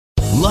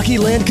Lucky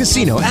Land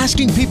Casino,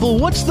 asking people,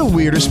 what's the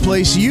weirdest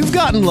place you've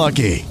gotten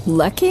lucky?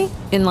 Lucky?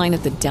 In line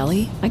at the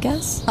deli, I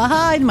guess?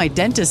 Aha, in my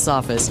dentist's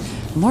office.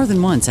 More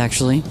than once,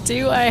 actually.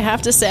 Do I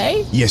have to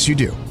say? Yes, you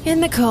do. In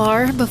the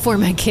car before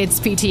my kids'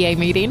 PTA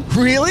meeting.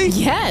 Really?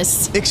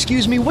 Yes.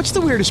 Excuse me, what's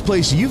the weirdest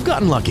place you've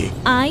gotten lucky?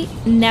 I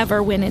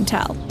never win and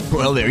tell.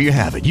 Well, there you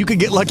have it. You can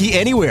get lucky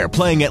anywhere,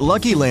 playing at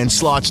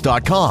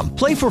LuckyLandSlots.com.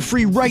 Play for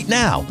free right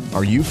now.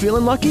 Are you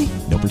feeling lucky?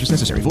 No purchase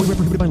necessary. Void where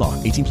prohibited by law.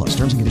 18 plus.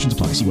 Terms and conditions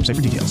apply. See website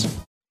for details.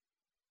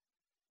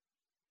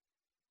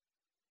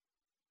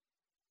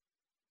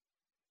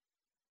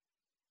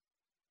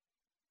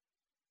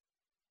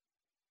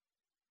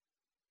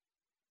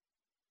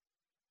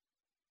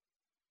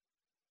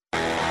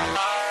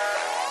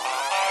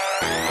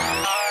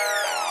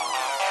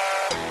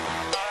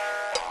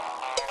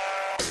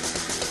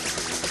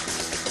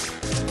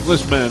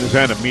 This man has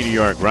had a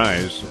meteoric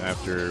rise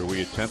after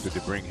we attempted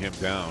to bring him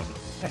down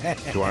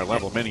to our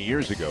level many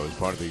years ago as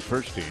part of the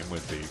first team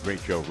with the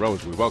great Joe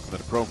Rose. We welcome to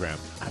the program.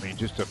 I mean,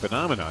 just a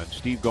phenomenon.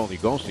 Steve Goldie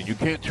Goldstein. You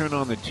can't turn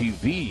on the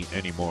TV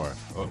anymore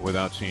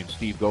without seeing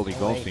Steve Goldie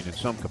Goldstein in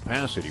some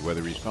capacity,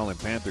 whether he's calling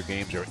Panther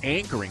games or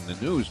anchoring the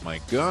news.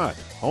 My God.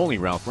 Holy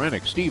Ralph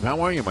Rennick. Steve,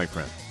 how are you, my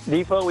friend?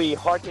 Defo, we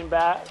harken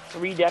back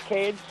 3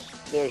 decades.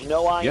 There's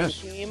no I in the Yes.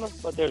 team,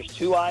 but there's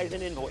 2 I's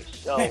in invoice.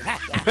 So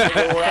that's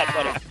where we're at,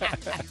 buddy.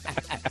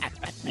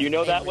 You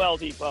know that well,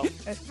 Defo.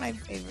 That's my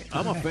favorite.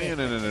 I'm a fan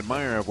and an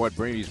admirer of what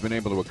Brady's been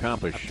able to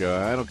accomplish.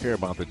 I don't care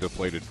about the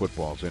deflated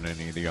footballs and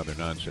any of the other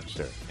nonsense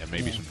there, and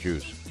maybe some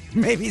juice.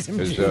 Maybe some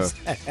juice.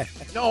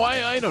 No,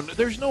 I don't.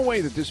 There's no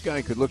way that this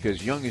guy could look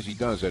as young as he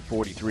does at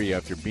 43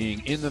 after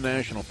being in the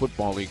National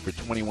Football League for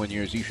 21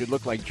 years. He should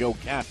look like Joe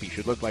Kapp. He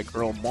should look like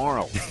Earl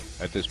Morrow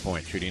at this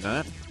point, should he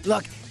not?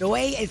 Look, the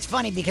way it's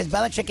funny because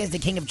Belichick is the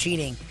king of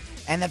cheating.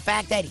 And the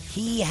fact that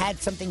he had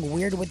something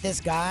weird with this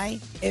guy,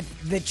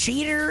 if the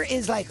cheater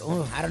is like,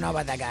 oh, I don't know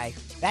about that guy,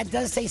 that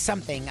does say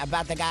something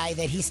about the guy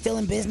that he's still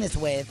in business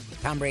with,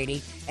 Tom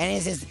Brady, and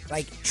is his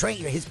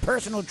trainer, his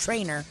personal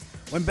trainer.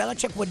 When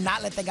Belichick would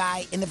not let the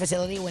guy in the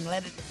facility, wouldn't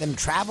let them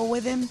travel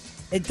with him,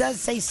 it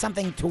does say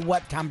something to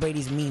what Tom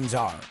Brady's means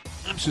are.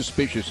 I'm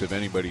suspicious of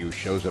anybody who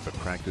shows up at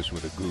practice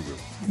with a guru.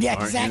 Yeah,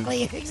 Aren't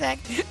exactly, you?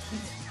 exactly.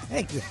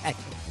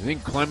 You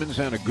think Clemens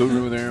had a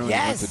guru there when he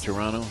went to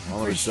Toronto?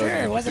 All of a sudden,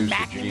 sure. It wasn't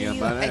introduced to McNamee,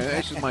 GM. like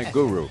This is my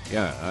guru.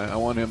 Yeah, I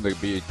want him to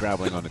be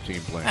traveling on the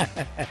team plane.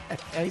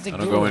 He's a I don't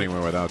guru. go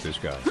anywhere without this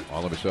guy.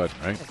 All of a sudden,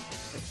 right?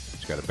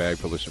 He's got a bag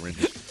full of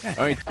syringes.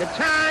 All right.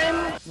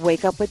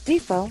 Wake up with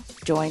Defo,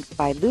 joined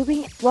by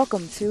Luby.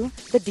 Welcome to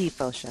the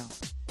Defo Show.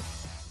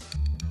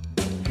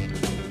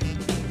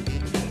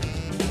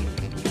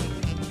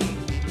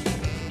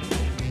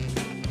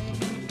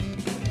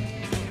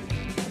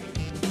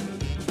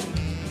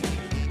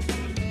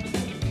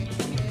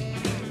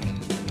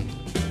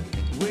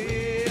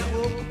 Way I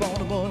woke up on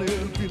the morning,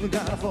 feeling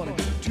kind of funny.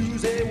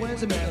 Tuesday,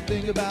 Wednesday, man, I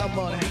think about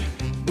money.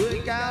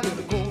 Wake out in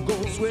the cold,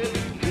 cold sweat,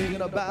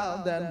 thinking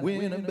about that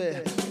winning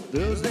bet.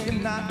 Thursday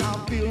night,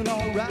 I'm feeling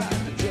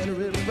alright.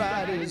 Degenerate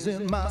Friday's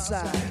in my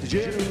sight.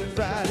 Degenerate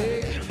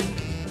Friday,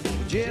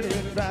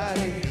 Degenerate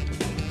Friday.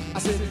 I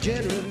said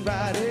Degenerate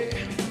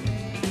Friday,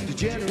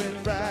 Degenerate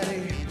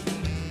Friday.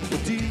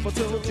 With default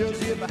told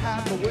Jersey if I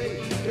had my way,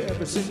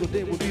 every single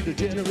day would be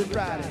Degenerate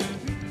Friday.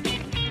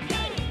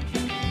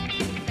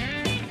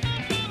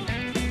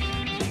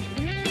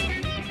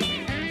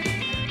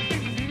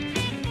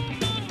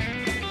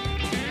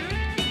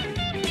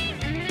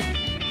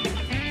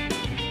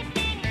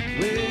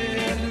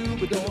 Well,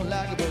 Luba don't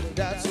like it, but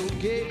that's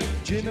okay.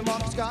 Jimmy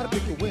Marcus gotta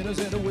pick the winners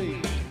anyway.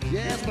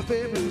 Yeah, it's my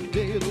favorite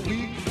day of the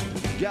week.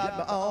 Got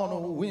me on a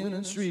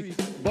winning streak.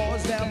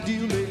 Boys down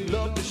deal, they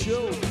love the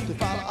show. They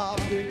follow our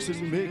picks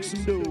and make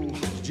some dough.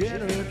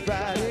 Degenerate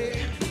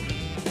Friday,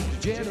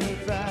 Degenerate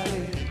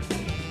Friday.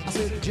 I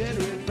said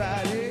Degenerate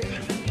Friday,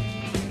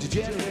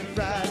 Degenerate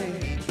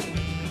Friday.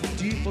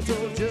 Default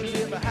told Jersey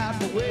if I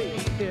had my way,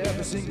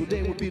 every single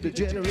day would be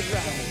Degenerate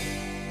Friday.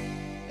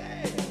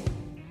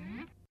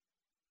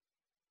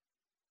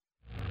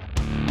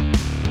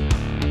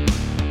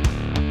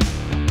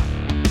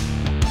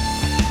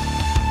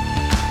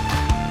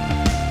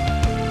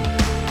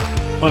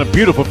 On a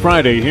beautiful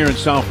Friday here in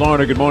South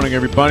Florida. Good morning,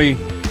 everybody.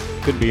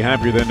 Couldn't be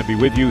happier than to be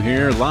with you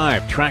here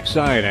live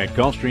trackside at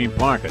Gulfstream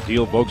Park. A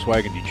Deal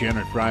Volkswagen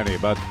Degenerate Friday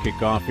about to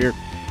kick off here.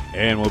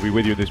 And we'll be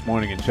with you this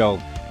morning until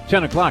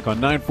 10 o'clock on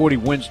 940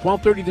 Wins,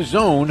 1230 The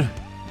Zone,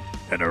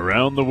 and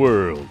around the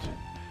world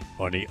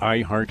on the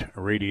iHeart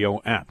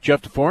Radio app.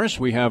 Jeff DeForest,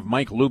 we have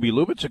Mike Luby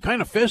Lubitz, a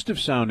kind of festive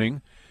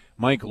sounding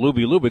Mike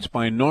Luby Lubitz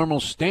by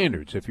normal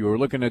standards. If you were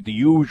looking at the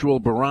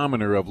usual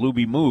barometer of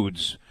Luby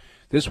moods,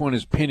 this one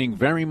is pinning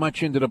very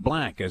much into the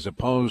black as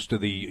opposed to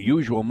the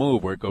usual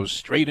move where it goes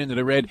straight into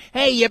the red.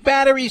 Hey, your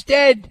battery's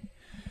dead.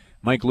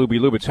 Mike Luby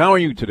Lubitz, how are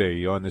you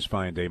today on this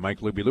fine day?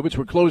 Mike Luby Lubitz,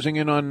 we're closing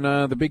in on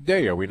the big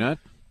day, are we not?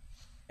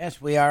 Yes,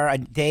 we are a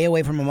day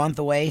away from a month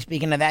away.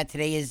 Speaking of that,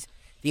 today is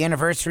the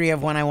anniversary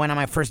of when I went on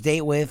my first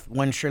date with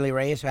one Shirley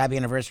Reyes. So happy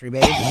anniversary,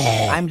 babe.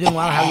 I'm doing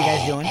well. How are you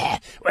guys doing?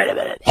 Wait a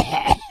minute.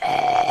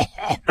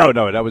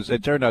 No,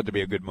 it turned out to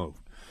be a good move.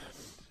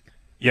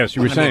 Yes,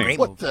 you were saying.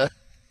 What the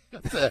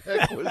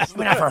heck was I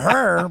mean, not for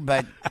her,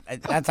 but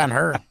that's on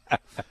her.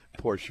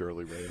 Poor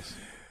Shirley Reyes.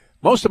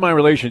 Most of my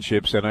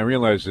relationships, and I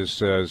realize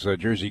this as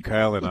Jersey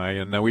Kyle and I,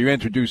 and we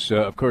introduce,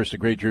 of course, the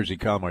great Jersey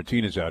Kyle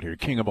Martinez out here,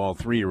 king of all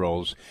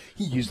 3-year-olds.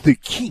 He is the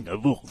king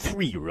of all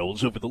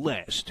 3-year-olds over the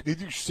last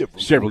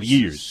several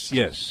years.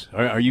 Yes.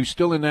 Are you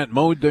still in that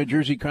mode,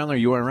 Jersey Kyle? Are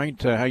you all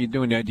right? How you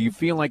doing? Do you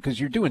feel like, because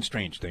you're doing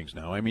strange things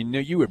now, I mean,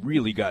 you have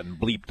really gotten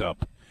bleeped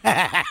up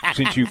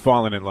since you've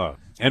fallen in love.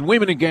 And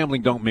women and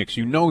gambling don't mix.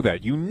 You know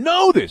that. You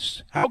know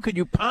this. How could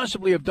you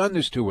possibly have done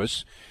this to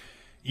us?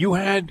 You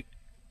had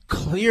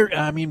clear,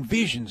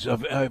 visions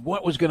of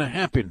what was going to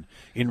happen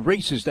in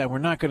races that were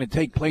not going to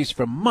take place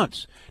for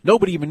months.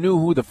 Nobody even knew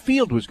who the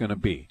field was going to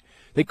be.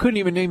 They couldn't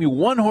even name you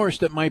one horse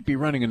that might be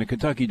running in the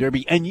Kentucky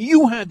Derby, and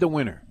you had the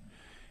winner.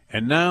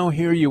 And now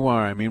here you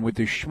are. I mean, with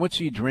the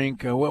schmutzy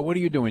drink, what are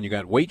you doing? You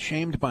got weight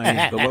shamed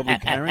by the lovely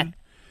Karen?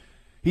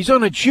 He's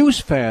on a juice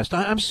fast.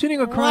 I'm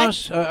sitting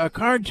across a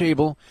card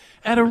table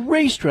at a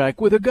racetrack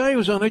with a guy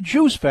who's on a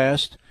juice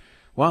fast,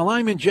 while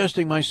I'm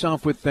ingesting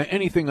myself with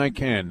anything I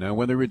can,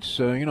 whether it's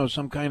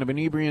some kind of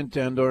inebriant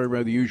and or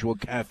the usual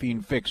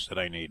caffeine fix that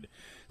I need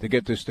to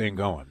get this thing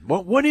going.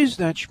 What is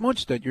that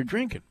schmutz that you're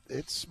drinking?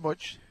 It's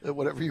smutz,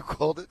 whatever you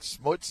called it,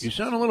 schmutz. You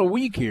sound a little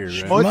weak here.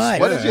 Schmutz?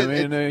 What is it?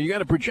 I mean, you got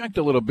to project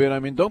a little bit. I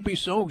mean, don't be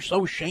so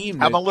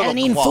shamed. I'm a little I haven't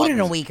eaten clogged. food in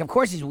a week. Of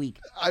course he's weak.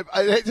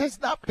 It has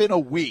not been a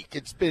week.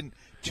 It's been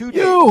 2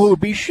 days. You would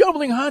be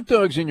shoveling hot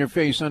dogs in your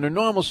face under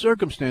normal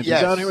circumstances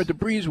Yes. out here at the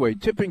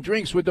Breezeway, tipping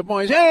drinks with the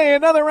boys. Hey,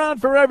 another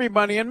round for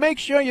everybody, and make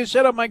sure you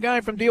set up my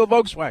guy from Deal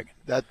Volkswagen.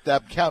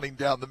 I'm counting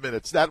down the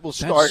minutes. That will That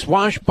start.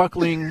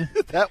 swashbuckling,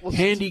 That will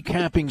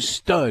handicapping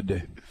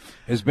stud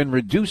has been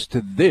reduced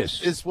to this.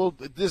 This will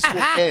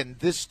end.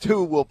 This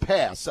too will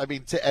pass. I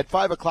mean, at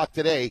 5 o'clock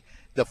today,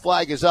 the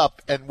flag is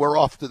up and we're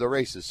off to the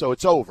races. So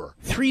it's over.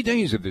 3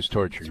 days of this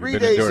torture. 3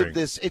 you've been days enduring. of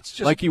this. It's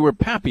just like you were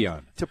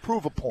Papillon. to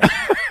prove a point.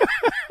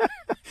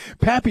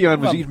 Papillon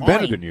was Well, even boy.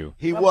 better than you.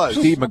 He was.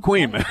 Steve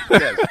McQueen.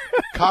 Yes.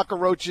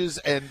 Cockroaches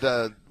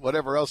and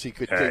whatever else he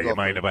could take You off.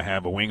 might never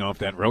have a wing off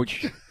that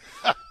roach.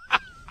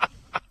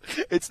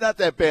 It's not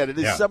that bad. It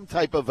is Yeah. some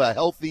type of a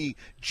healthy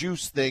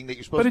juice thing that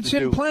you're supposed But it's to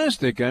do. in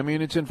plastic. I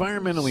mean, it's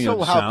environmentally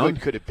So how unsound.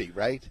 good could it be,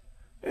 right?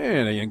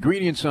 Yeah, the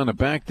ingredients on the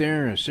back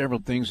there are several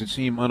things that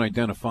seem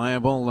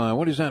unidentifiable.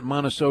 What is that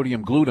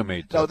monosodium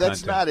glutamate? No,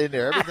 that's content? not in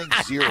there.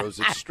 Everything's zeros.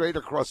 It's straight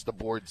across the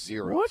board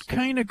zeros. What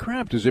kind of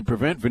crap? Does it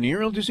prevent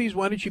venereal disease?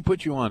 Why did she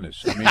put you on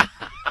this? I mean,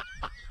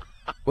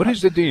 what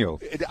is the deal?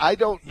 I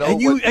don't know.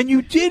 And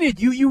you did it.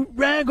 You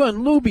rag on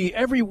Luby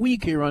every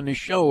week here on this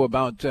show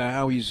about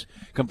how he's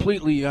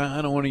completely.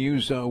 I don't want to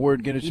use a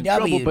word get us in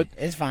trouble, PW. but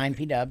It's fine.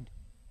 PW.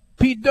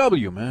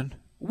 PW, man,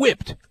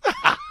 whipped.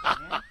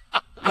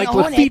 Like I own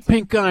Lafitte it.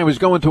 Pink Guy was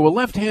going to a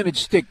left-handed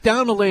stick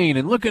down the lane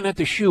and looking at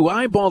the shoe,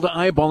 eyeball to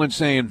eyeball, and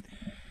saying,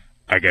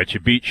 "I got you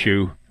beat,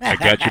 shoe. I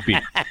got you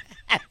beat."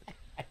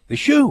 The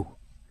shoe.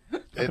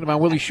 Talking about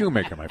Willie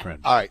Shoemaker, my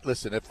friend. All right,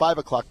 listen. At 5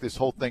 o'clock, this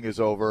whole thing is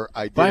over.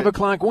 I did 5 it.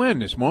 o'clock when?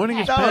 This morning?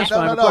 It's No, past no,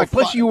 5 no, no. o'clock.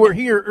 Plus, Fi- you were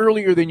here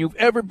earlier than you've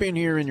ever been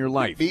here in your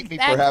life. Beat me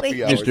Exactly. for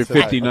happy hours Mr.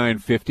 tonight.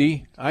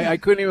 5950. I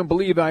couldn't even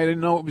believe I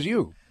didn't know it was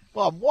you.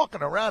 Well, I'm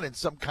walking around in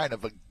some kind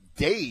of a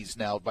daze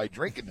now by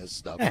drinking this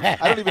stuff. I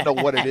don't even know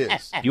what it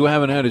is. You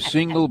haven't had a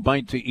single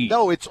bite to eat.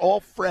 No, it's all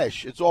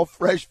fresh. It's all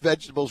fresh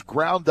vegetables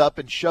ground up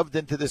and shoved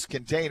into this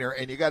container,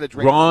 and you got to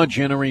drink. Raw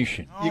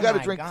generation. You got to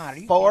my drink God, are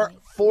you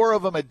four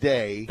of them a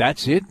day.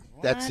 That's it?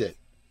 That's it.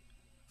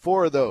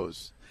 4 of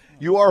those.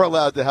 You are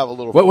allowed to have a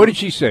little. What food. did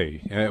she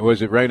say?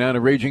 Was it right out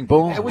of Raging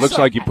Bull? It was Looks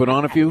some- like you put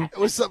on a few. It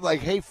was something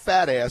like, "Hey,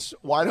 fat ass,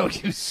 why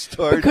don't you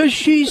start?" Because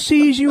she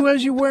sees you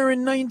as you were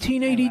in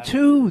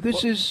 1982.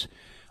 This is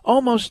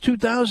almost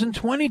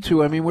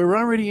 2022. I mean, we're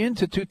already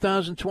into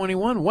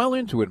 2021. Well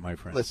into it, my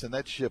friend. Listen,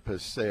 that ship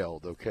has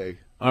sailed. Okay.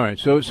 All right.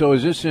 So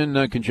is this in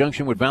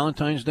conjunction with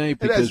Valentine's Day?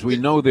 Because we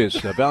know this.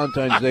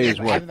 Valentine's Day is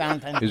what?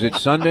 Valentine's Is it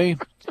Sunday?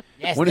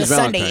 Yes, When this is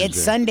Sunday. Valentine's It's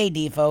Day? Sunday,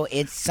 Defo.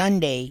 It's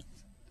Sunday.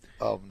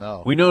 Oh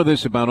no. We know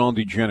this about all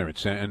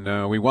degenerates,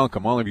 and we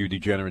welcome all of you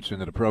degenerates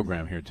into the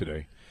program here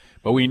today.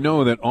 But we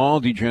know that all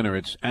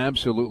degenerates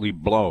absolutely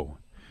blow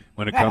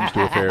when it comes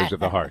to affairs of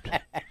the heart.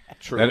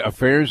 True. That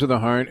affairs of the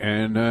heart,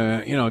 and,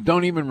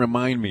 don't even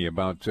remind me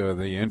about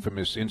the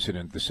infamous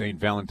incident, the St.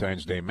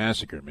 Valentine's Day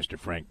Massacre, Mr.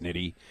 Frank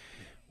Nitti.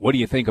 What do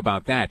you think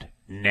about that,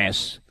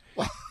 Ness?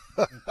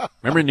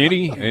 Remember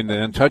Nitti and the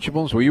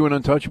Untouchables? Were you an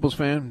Untouchables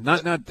fan?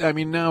 I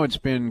mean, now it's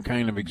been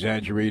kind of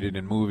exaggerated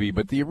in movie,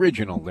 but the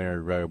original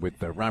there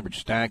with Robert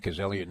Stack as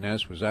Elliot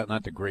Ness, was that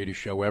not the greatest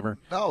show ever?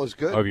 No, it was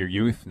good. Of your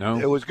youth? No?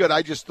 It was good.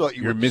 I just thought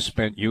you Your were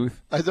misspent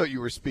youth? I thought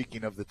you were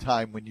speaking of the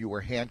time when you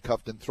were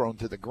handcuffed and thrown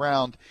to the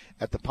ground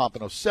at the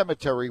Pompano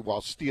Cemetery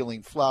while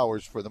stealing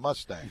flowers for the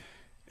Mustang.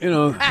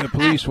 The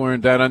police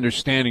weren't that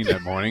understanding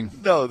that morning.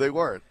 No, they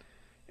weren't.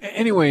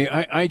 Anyway,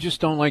 I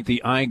just don't like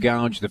the eye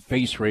gouge, the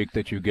face rake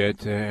that you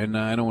get, and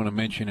I don't want to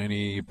mention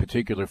any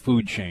particular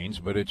food chains,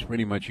 but it's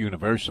pretty much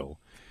universal.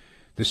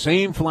 The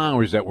same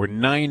flowers that were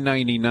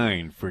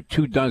 $9.99 for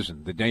 2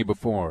 dozen the day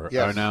before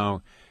are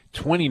now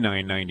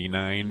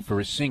 $29.99 for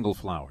a single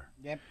flower.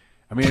 Yep.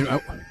 I mean,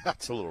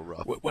 that's a little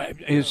rough.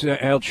 Is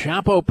El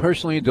Chapo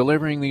personally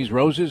delivering these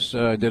roses?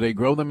 Do they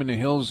grow them in the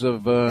hills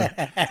of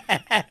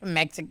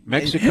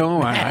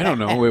Mexico? I don't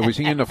know. Was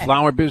he in the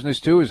flower business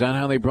too? Is that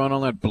how they brought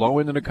all that blow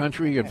into the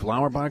country in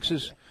flower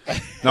boxes?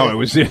 No, it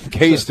was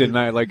encased in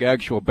like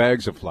actual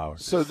bags of flour.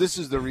 So this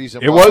is the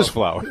reason. It was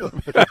flour.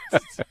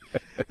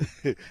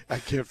 I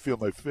can't feel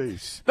my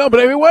face. No,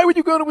 but I mean, why would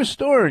you go to a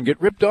store and get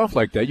ripped off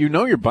like that? You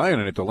know you're buying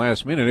it at the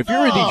last minute. If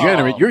you're a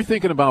degenerate, you're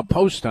thinking about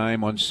post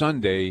time on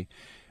Sunday,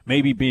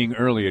 maybe being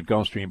early at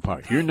Gulfstream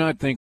Park. You're not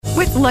thinking.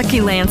 With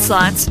Lucky Land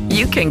Slots,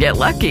 you can get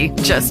lucky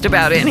just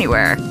about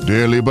anywhere.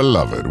 Dearly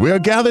beloved, we are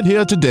gathered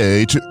here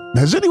today to...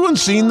 Has anyone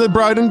seen the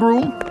bride and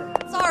groom?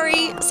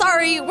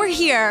 Sorry, we're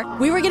here.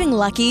 We were getting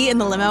lucky in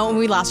the limo and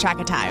we lost track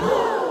of time.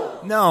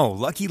 No,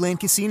 Lucky Land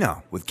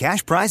Casino, with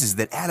cash prizes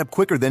that add up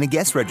quicker than a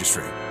guest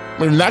registry.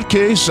 In that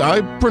case,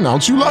 I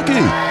pronounce you lucky.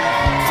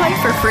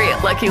 Play for free at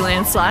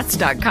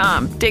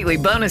LuckyLandSlots.com. Daily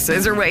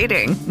bonuses are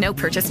waiting. No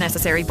purchase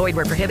necessary. Void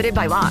where prohibited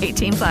by law.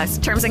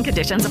 18+. Terms and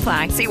conditions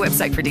apply. See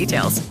website for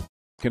details.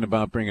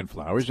 About bringing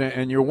flowers,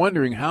 and you're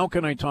wondering, how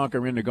can I talk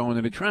her into going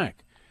to the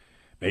track?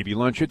 Maybe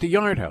lunch at the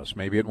Yard House,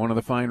 maybe at one of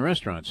the fine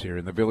restaurants here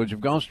in the village of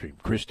Gulfstream.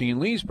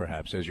 Christine Lee's,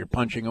 perhaps, as you're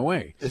punching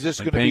away. Is this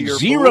going to be your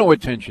zero move?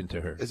 Attention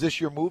to her? Is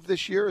this your move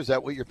this year? Is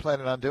that what you're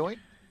planning on doing?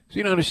 So,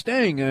 you know,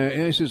 understanding,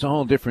 this is a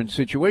whole different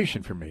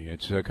situation for me.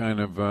 It's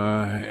kind of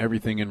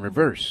everything in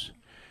reverse,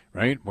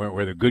 right?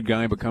 Where the good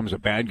guy becomes a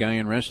bad guy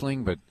in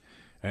wrestling, but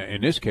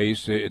in this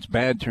case, it's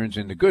bad turns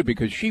into good,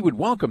 because she would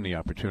welcome the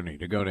opportunity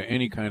to go to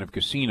any kind of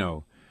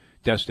casino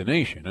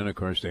destination. And, of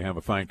course, they have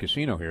a fine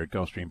casino here at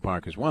Gulfstream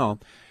Park as well.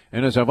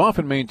 And as I've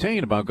often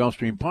maintained about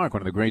Gulfstream Park,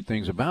 one of the great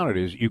things about it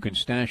is you can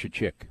stash a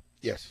chick.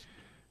 Yes.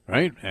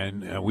 Right?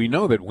 And we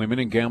know that women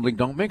and gambling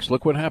don't mix.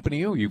 Look what happened to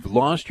you. You've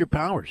lost your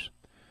powers.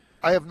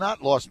 I have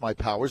not lost my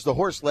powers. The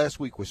horse last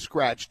week was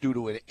scratched due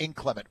to an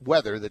inclement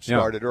weather that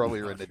started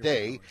earlier in the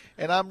day,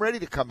 and I'm ready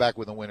to come back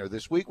with a winner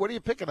this week. What are you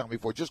picking on me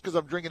for? Just because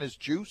I'm drinking his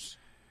juice?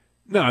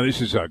 No,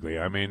 this is ugly.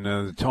 I mean,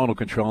 the total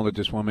control that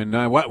this woman.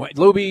 What,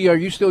 Luby, are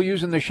you still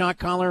using the shot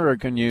collar, or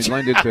can you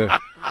lend it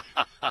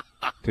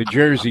to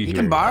Jersey? You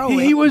can borrow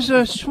it. He was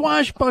a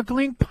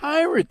swashbuckling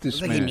pirate.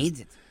 This man. He needs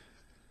it.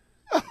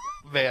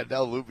 Man,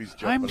 now Luby's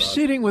jumping I'm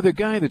sitting with a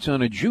guy that's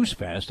on a juice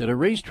fast at a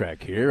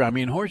racetrack here. I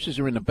mean, horses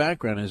are in the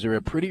background. Is there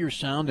a prettier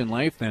sound in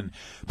life than?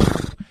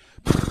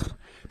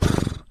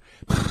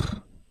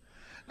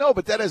 No,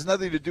 but that has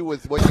nothing to do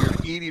with what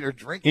you're eating or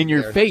drinking. In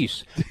your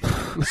face.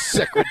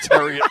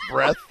 Secretariat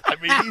breath. I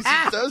mean,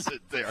 easy does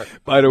it there.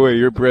 By the way,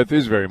 your breath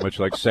is very much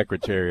like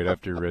Secretariat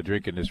after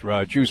drinking this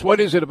raw juice. What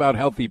is it about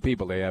healthy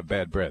people? They have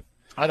bad breath.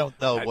 I don't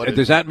know.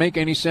 Does that make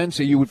any sense?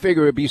 You would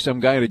figure it'd be some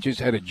guy that just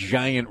had a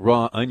giant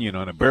raw onion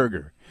on a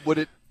burger.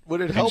 Would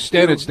it help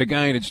Instead, you? it's the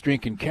guy that's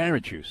drinking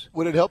carrot juice.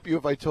 Would it help you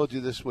if I told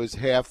you this was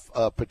half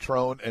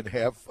Patron and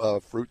half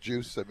fruit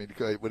juice? I mean,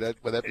 would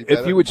that be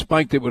better? If you had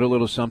spiked it with a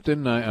little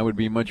something, I would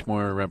be much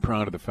more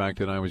proud of the fact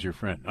that I was your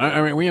friend.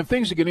 I mean, we have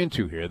things to get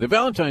into here. The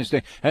Valentine's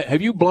Day.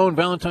 Have you blown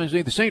Valentine's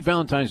Day? The St.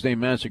 Valentine's Day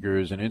Massacre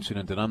is an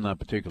incident that I'm not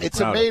particularly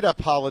proud of. It's a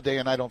made-up holiday,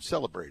 and I don't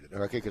celebrate it,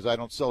 okay, because I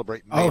don't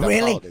celebrate made-up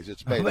holidays.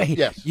 It's made up.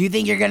 Yes. You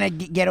think you're going to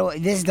get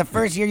 – this is the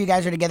first year you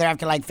guys are together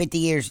after like 50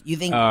 years. You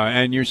think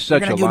and you're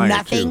such you're a do liar,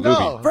 nothing? too,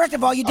 No. First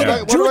of all, you did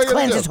a juice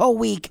cleanse this whole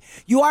week.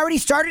 You already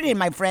started it,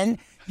 my friend.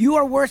 You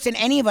are worse than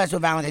any of us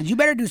with Valentine's. You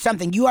better do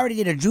something. You already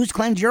did a juice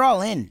cleanse. You're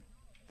all in.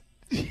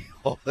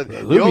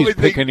 Luby's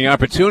picking the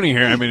opportunity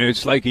here. I mean,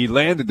 it's like he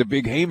landed the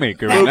big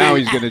haymaker, and now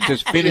he's going to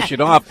just finish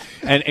it off.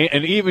 And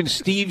even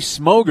Steve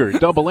Smoger,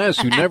 double S,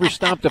 who never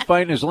stopped a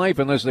fight in his life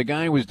unless the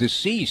guy was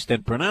deceased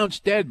and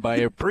pronounced dead by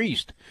a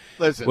priest,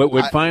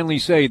 would finally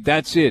say,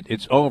 that's it,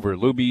 it's over.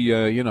 Luby,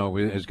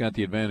 has got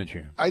the advantage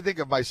here. I think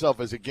of myself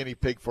as a guinea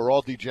pig for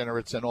all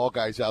degenerates and all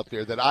guys out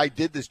there that I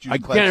did this juice I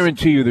cleanse.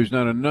 guarantee you there's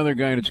not another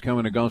guy that's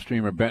coming to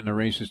Gulfstream or betting the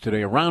races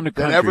today around the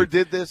country that ever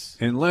did this?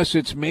 Unless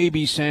it's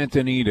maybe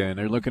Santa Anita, and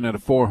they're looking at a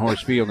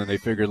 4-horse field, and they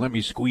figure, let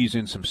me squeeze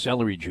in some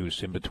celery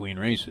juice in between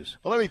races.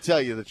 Well, let me tell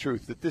you the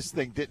truth, that this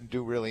thing didn't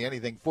do really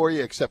anything for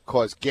you except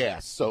cause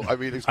gas. So, I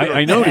mean,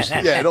 I noticed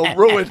it. Yeah, it'll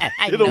ruin.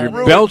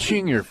 You're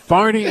belching, you're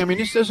farting. I mean,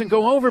 this doesn't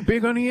go over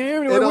big on the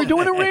air. We're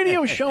doing a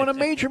radio show in a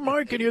major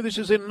market here. This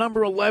is a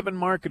number 11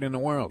 market in the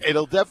world.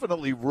 It'll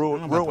definitely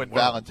ruin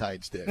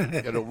Valentine's Day.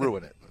 It'll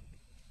ruin it.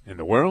 In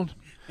the world?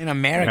 In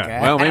America.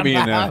 Yeah. Well, maybe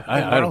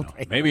I don't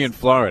know. Maybe in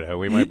Florida.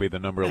 We might be the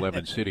number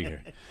 11 city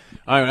here.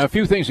 All right, a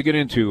few things to get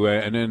into,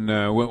 and then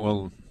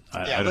we'll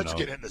I don't let's know.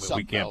 get into something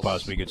We can't else.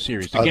 possibly get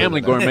serious. The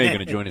Gambling Gourmet going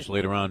to join us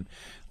later on.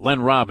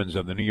 Len Robbins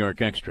of the New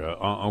York Extra,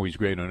 always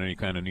great on any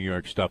kind of New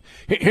York stuff.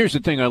 Here's the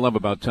thing I love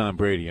about Tom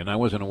Brady, and I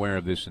wasn't aware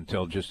of this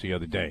until just the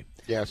other day.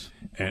 Yes.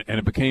 And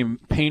it became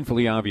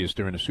painfully obvious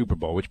during the Super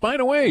Bowl, which, by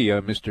the way,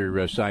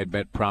 Mr. Side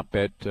Bet, Prop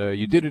Bet,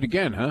 you did it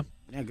again, huh?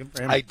 Yeah, good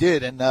for him. I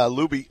did, and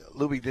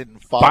Luby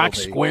didn't follow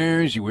Box me.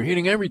 squares, you were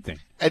hitting everything.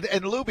 And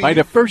Luby, By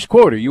the first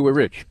quarter, you were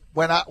rich.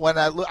 when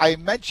I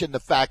mentioned the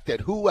fact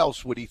that who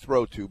else would he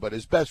throw to but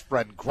his best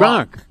friend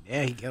Gronk.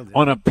 Yeah, he killed it.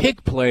 On a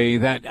pick play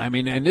that, I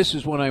mean, and this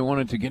is what I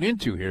wanted to get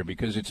into here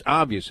because it's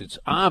obvious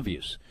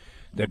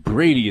that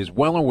Brady is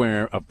well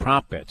aware of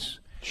prop bets.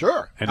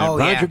 Sure. And that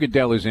Roger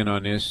Goodell is in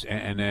on this,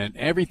 and that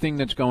everything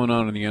that's going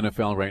on in the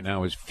NFL right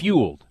now is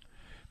fueled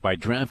by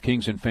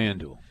DraftKings and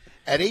FanDuel.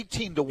 At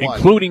 18-1.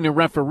 Including the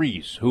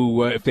referees,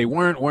 who, if they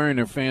weren't wearing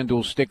their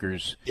FanDuel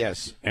stickers,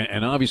 yes,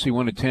 and obviously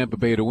wanted Tampa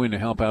Bay to win to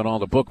help out all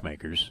the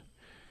bookmakers.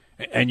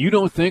 And you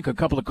don't think a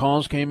couple of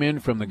calls came in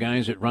from the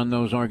guys that run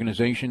those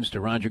organizations to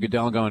Roger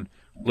Goodell going,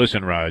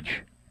 listen,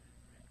 Raj,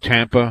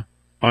 Tampa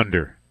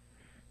under.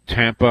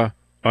 Tampa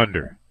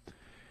under.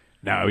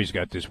 Now he's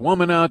got this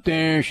woman out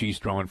there. She's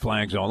throwing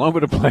flags all over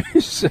the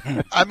place.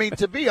 I mean,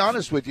 to be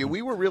honest with you,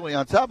 we were really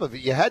on top of it.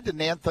 You had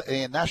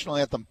the national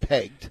anthem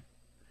pegged.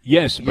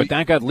 Yes, but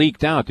that got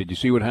leaked out. Did you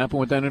see what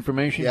happened with that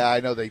information? Yeah, I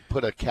know they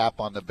put a cap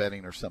on the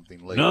betting or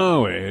something later.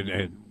 No,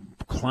 it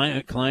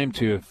climbed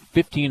to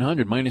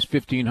 1,500, minus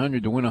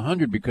 1,500 to win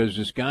 100 because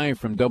this guy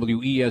from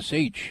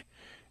WESH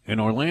in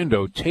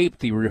Orlando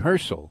taped the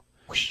rehearsal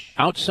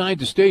outside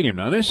the stadium.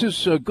 Now, this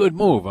is a good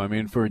move. I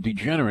mean, for a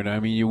degenerate. I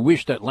mean, you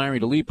wish that Larry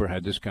DeLeaper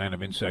had this kind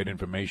of inside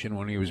information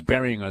when he was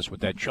burying us with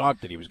that chalk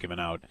that he was giving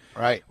out.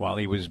 Right. While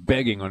he was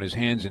begging on his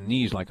hands and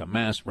knees like a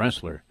masked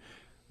wrestler.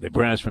 The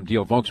brass from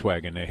Deal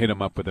Volkswagen, they hit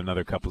him up with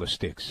another couple of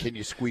sticks. Can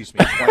you squeeze me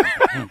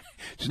 20?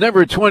 It's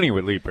never a 20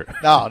 with Leaper.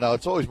 No,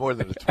 it's always more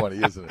than a 20,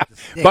 isn't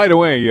it? By the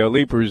way,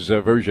 Leaper's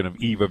version of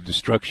Eve of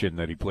Destruction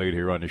that he played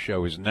here on the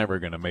show is never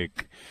going to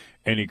make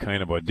any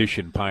kind of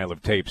audition pile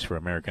of tapes for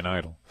American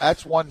Idol.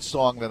 That's one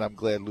song that I'm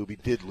glad Luby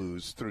did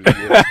lose through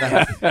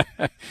the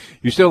years.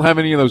 You still have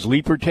any of those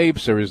Leaper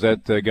tapes, or is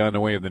that gone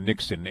away of the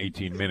Nixon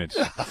 18 minutes?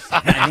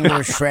 I think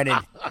we're shredded.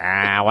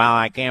 Well,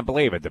 I can't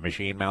believe it. The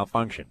machine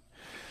malfunctioned.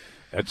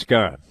 That's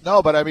gone.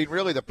 No, but I mean,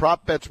 really, the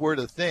prop bets were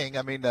the thing.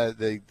 I mean,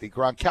 the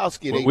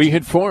Gronkowski at 18, we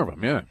hit 4 of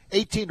them, yeah.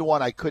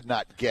 18-1 I could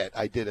not get.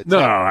 I did it.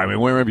 No, I mean,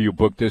 wherever you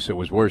booked this, it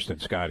was worse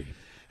than Scotty.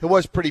 It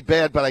was pretty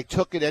bad, but I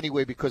took it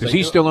anyway because Does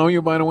he still owe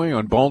you, by the way,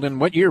 on Bolden?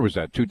 What year was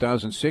that,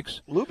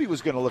 2006? Luby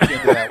was going to look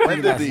into that.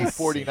 When did the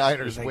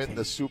 49ers win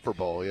the Super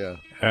Bowl? Yeah.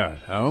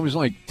 Yeah, it was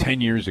like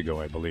 10 years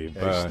ago, I believe.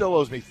 Yeah, he still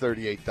owes me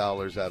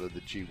 $38 out of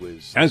the Gee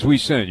Whiz. As we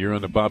said, you're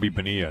on the Bobby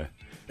Bonilla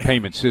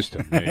payment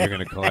system. You're going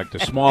to collect a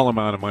small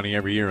amount of money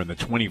every year on the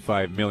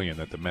 $25 million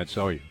that the Mets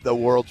owe you. The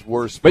world's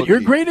worst. But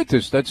you're great at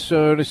this. That's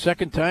the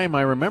second time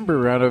I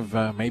remember out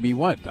of maybe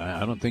what?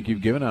 I don't think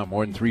you've given out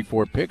more than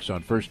 3-4 picks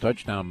on first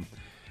touchdown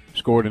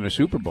scored in a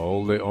Super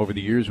Bowl over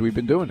the years we've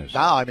been doing this. No,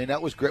 I mean,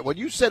 that was great. When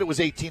you said it was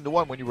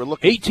 18-1 when you were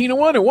looking.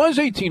 18-1. It was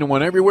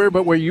 18-1 everywhere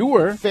but where you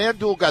were.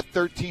 FanDuel got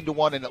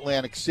 13-1 in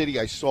Atlantic City.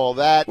 I saw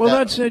that. Well,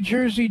 that's a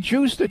Jersey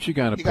juice that you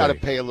got to pay. You got to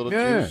pay a little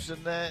juice.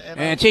 And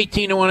it's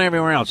 18-1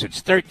 everywhere else.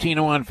 It's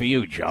 13-1 for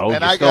you, Joe.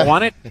 And you still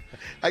want it?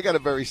 I got a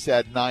very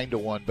sad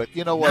 9-1, but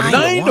you know what?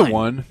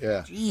 9-1?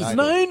 Yeah. Jeez.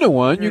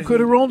 9-1? You could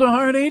have rolled a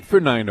hard 8 for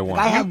 9-1.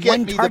 I have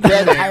one target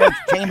in the Pirates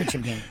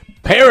championship game.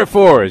 Pair of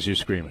 4 as you're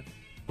screaming.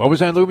 What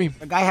was that, Luby?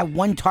 The guy had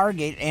one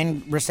target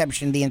and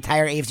reception the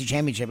entire AFC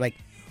Championship. Like,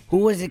 who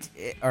was the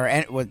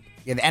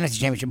NFC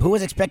Championship? Who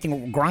was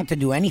expecting Gronk to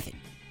do anything?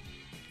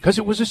 Because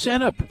it was a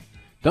setup.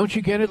 Don't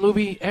you get it,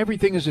 Luby?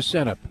 Everything is a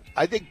setup.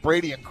 I think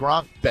Brady and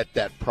Gronk bet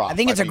that prop. I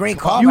think it's a great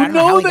call. You but I don't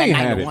know how they he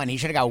got had 9-1. He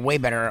should have got way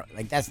better.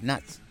 Like, that's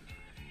nuts.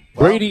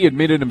 Brady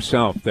admitted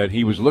himself that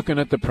he was looking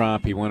at the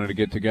prop. He wanted to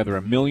get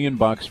together $1 million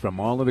from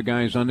all of the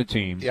guys on the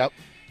team. Yep.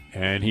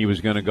 And he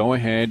was going to go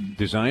ahead,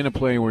 design a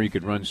play where he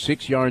could run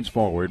 6 yards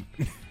forward.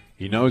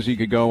 He knows he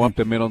could go up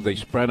the middle. They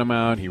spread him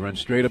out. He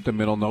runs straight up the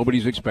middle.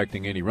 Nobody's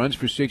expecting it. He runs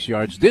for 6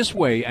 yards. This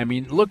way, I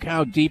mean, look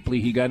how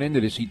deeply he got into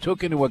this. He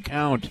took into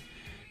account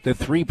the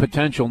 3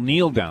 potential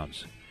kneel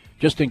downs,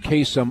 just in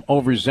case some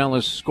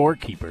overzealous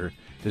scorekeeper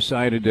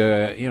decided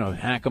to,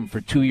 hack him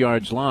for 2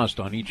 yards lost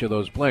on each of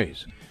those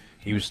plays.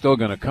 He was still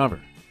going to cover.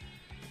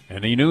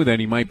 And he knew that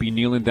he might be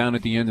kneeling down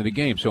at the end of the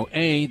game. So,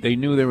 A, they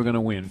knew they were going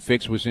to win.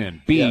 Fix was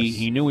in. B, yes.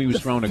 He knew he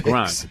was throwing a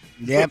Gronk.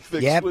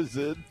 Fix was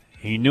in.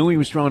 He knew he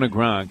was throwing a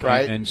Gronk.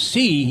 Right. And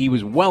C, he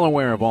was well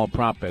aware of all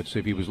prop bets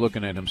if he was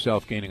looking at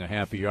himself gaining a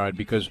half a yard,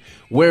 because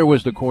where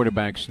was the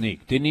quarterback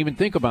sneak? Didn't even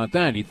think about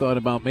that. He thought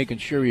about making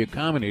sure he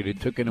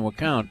accommodated, took into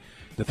account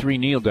the 3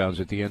 kneel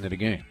downs at the end of the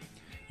game.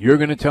 You're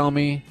going to tell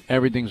me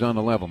everything's on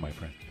the level, my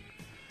friend.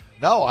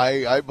 No,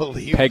 I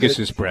believe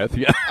Pegasus breath,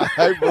 yeah.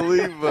 I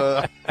believe.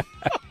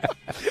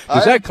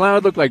 Does that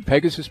cloud look like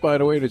Pegasus, by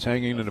the way, that's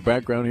hanging in the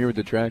background here at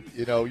the track?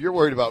 You're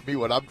worried about me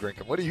when I'm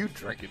drinking. What are you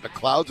drinking? The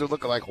clouds are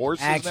looking like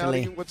horses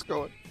Actually, now? What's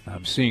going on?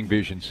 I'm seeing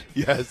visions.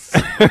 Yes.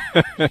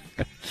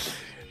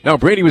 No,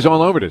 Brady was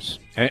all over this.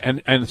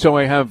 And so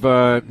I have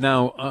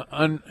now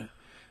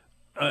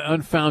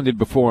unfounded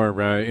before,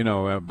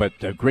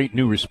 but great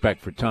new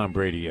respect for Tom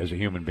Brady as a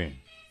human being.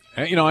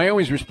 I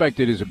always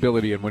respected his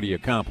ability and what he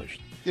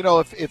accomplished. You know,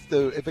 if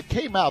it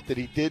came out that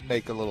he did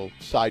make a little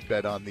side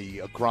bet on the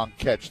Gronk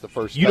catch the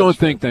first You don't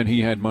think that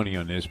he had money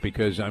on this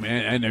because, I mean,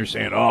 and they're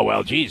saying, oh,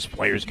 well, geez,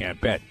 players can't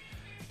bet.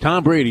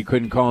 Tom Brady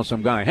couldn't call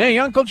some guy, hey,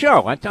 Uncle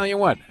Joe, I tell you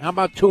what, how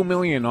about $2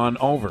 million on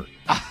over?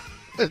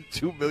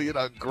 $2 million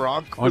on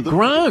Gronk? On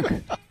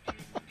Gronk.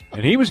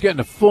 And he was getting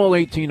a full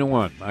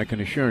 18-1, I can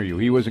assure you.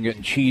 He wasn't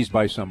getting cheesed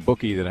by some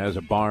bookie that has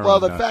a bar well,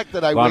 on the fact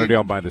that I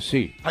Lauderdale by the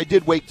Sea. I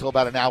did wait till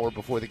about an hour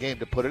before the game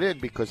to put it in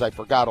because I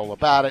forgot all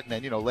about it, and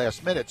then,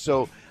 last minute.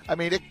 So, I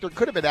mean, there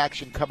could have been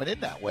action coming in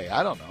that way.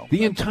 I don't know.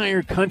 The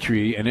entire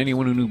country and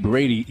anyone who knew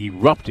Brady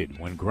erupted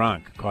when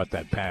Gronk caught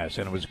that pass,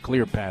 and it was a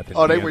clear path.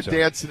 They were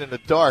dancing in the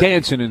dark.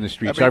 Dancing in the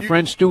streets. Our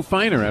friend Stu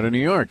Feiner out of New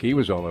York, he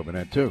was all over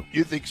that, too.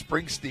 You think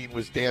Springsteen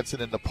was dancing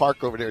in the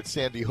park over there at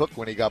Sandy Hook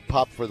when he got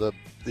popped for the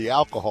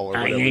alcohol or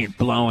whatever? I ain't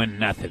blowing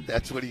nothing.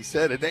 That's what he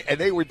said. And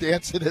they were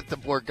dancing at the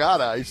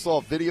Borgata. I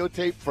saw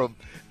videotape from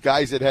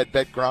guys that had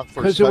bet Gronk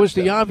for because it was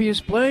the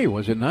obvious play,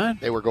 was it not?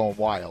 They were going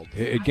wild.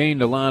 It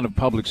gained a lot of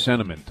public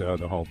sentiment,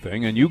 the whole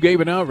thing. And you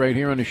gave it out right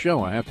here on the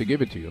show. I have to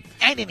give it to you.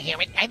 I didn't hear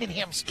it. I didn't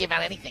hear him give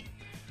out anything.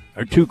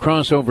 Our 2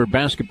 crossover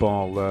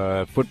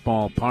basketball,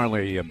 football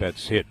parlay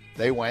bets hit.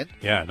 They went.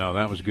 Yeah, no,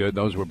 that was good.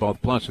 Those were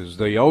both pluses.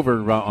 The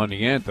over on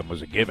the anthem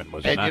was a given,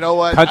 was it not? And you know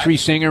what? Country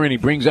singer, and he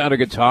brings out a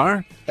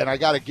guitar. And I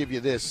got to give you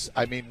this.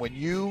 I mean, when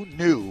you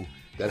knew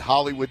that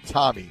Hollywood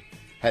Tommy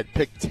had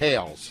picked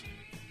tails,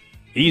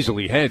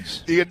 easily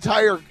heads. The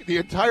entire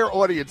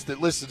audience that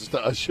listens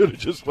to us should have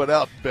just went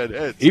out and bet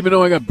heads. Even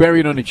though I got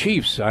buried on the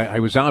Chiefs, I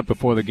was out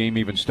before the game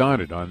even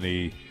started on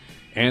the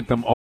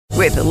anthem.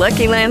 With the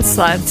Lucky Land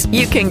Slots,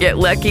 you can get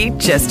lucky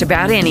just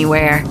about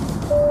anywhere.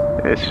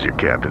 This is your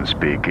captain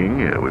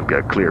speaking. We've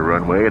got clear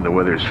runway and the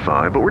weather's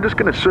fine, but we're just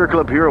going to circle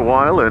up here a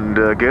while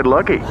and get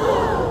lucky.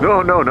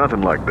 No,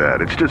 nothing like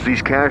that. It's just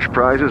these cash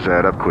prizes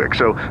add up quick.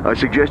 So I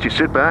suggest you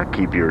sit back,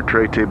 keep your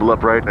tray table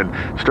upright,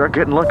 and start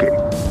getting lucky.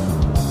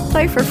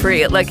 Play for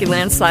free at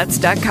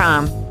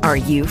LuckyLandSlots.com. Are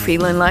you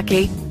feeling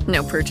lucky?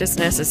 No purchase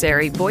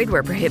necessary. Void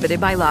where prohibited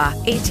by law.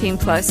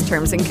 18+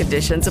 terms and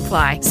conditions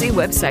apply. See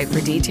website for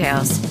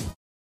details.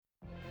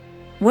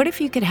 What if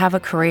you could have a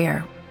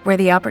career where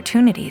the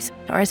opportunities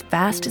are as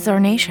vast as our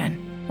nation,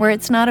 where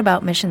it's not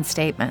about mission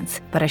statements,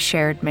 but a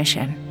shared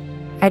mission?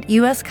 At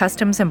U.S.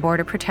 Customs and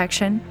Border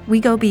Protection, we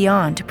go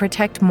beyond to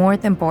protect more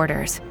than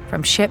borders,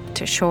 from ship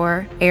to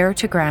shore, air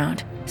to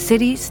ground.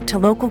 Cities to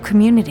local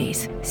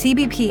communities,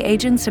 CBP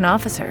agents and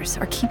officers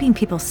are keeping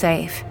people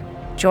safe.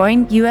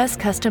 Join U.S.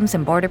 Customs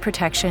and Border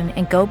Protection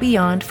and go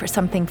beyond for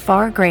something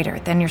far greater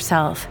than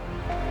yourself.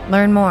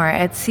 Learn more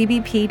at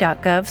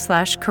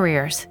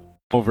cbp.gov/careers.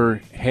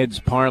 Over heads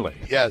parlay.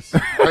 Yes,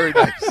 very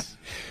nice.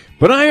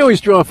 But I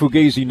always draw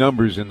fugazi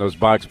numbers in those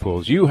box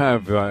pools. You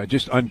have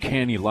just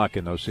uncanny luck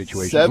in those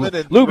situations. 7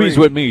 and Luby's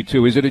 3. with me,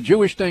 too. Is it a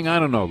Jewish thing? I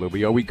don't know,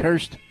 Luby. Are we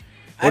cursed?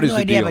 I have What is no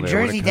the idea, deal but there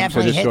Jersey when it comes to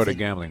definitely this hits sort it. of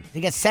gambling?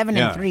 They get 7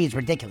 and 3 is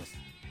ridiculous.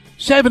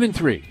 7 and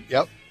 3.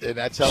 Yep, and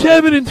that's how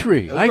 7 and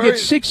 3. I very- get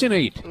 6 and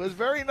 8. It was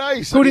very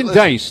nice. Good I mean, in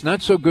listen, dice,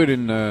 not so good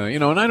in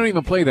and I don't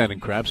even play that in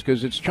craps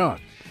because it's chalk.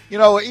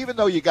 even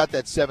though you got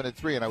that 7 and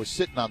 3, and I was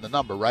sitting on the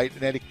number, right,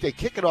 and then they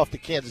kick it off to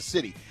Kansas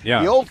City.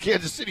 Yeah. The old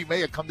Kansas City may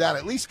have come down,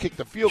 at least kicked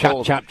the field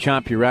goal.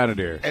 Chop, you're out of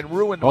there. And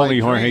ruined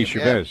Only my Jorge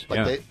dream. Chavez. But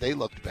Yeah. they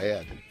looked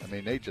bad. I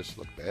mean, they just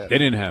looked bad. They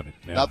didn't have it.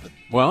 Yeah. Nothing.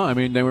 Well, I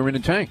mean, they were in a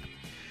tank.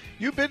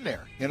 You've been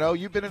there.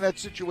 You've been in that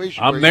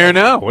situation. I'm where there you-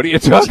 now. What are you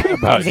talking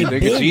about? You He's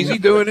think it's big. easy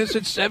doing this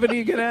at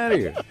 70? Get out of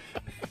here.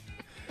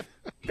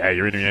 Yeah,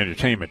 you're in the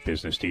entertainment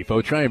business,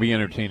 Tifo. Try and be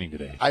entertaining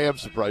today. I am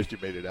surprised you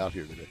made it out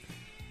here today.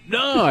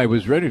 No, I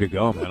was ready to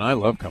go, man. I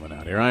love coming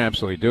out here. I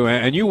absolutely do.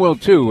 And you will,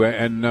 too.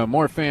 And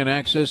more fan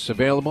access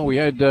available. We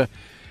had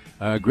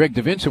Greg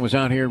DeVinson was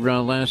out here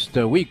last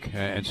week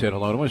and said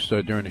hello to us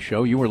during the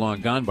show. You were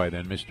long gone by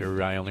then,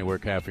 Mr. I only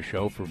work half a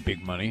show for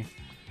big money.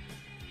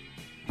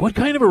 What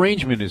kind of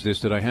arrangement is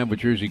this that I have with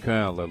Jersey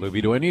Kyle,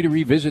 Luby? Do I need to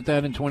revisit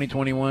that in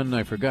 2021?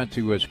 I forgot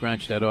to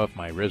scratch that off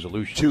my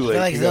resolution. Too late.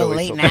 I feel like it's a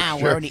little late now.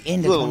 We're already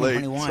into a little late.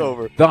 2021. It's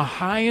over. The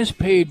highest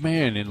paid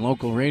man in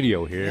local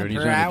radio here, and he's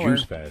per on a hour.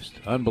 Juice Fest.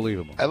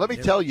 Unbelievable. And let me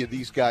tell you,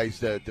 these guys,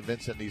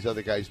 DeVinson, these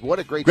other guys, what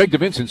a great... Greg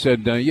DeVinson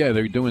said, yeah,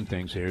 they're doing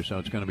things here, so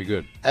it's going to be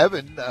good.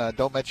 Evan,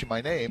 don't mention my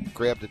name,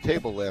 grabbed a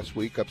table last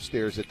week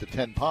upstairs at the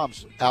 10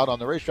 Palms out on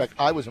the racetrack.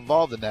 I was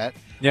involved in that.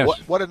 Yes.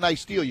 What a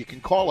nice deal. You can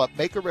call up,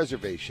 make a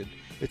reservation.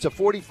 It's a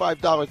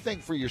 $45 thing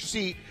for your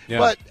seat, Yeah.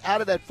 but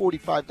out of that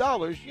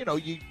 $45, you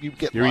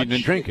get You're lunch. eating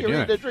and drinking, You're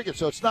yeah. eating and drinking,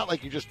 so it's not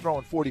like you're just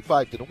throwing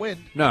 45 to the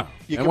wind. No.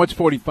 You And can- what's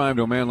 45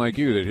 to a man like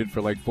you that hit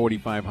for like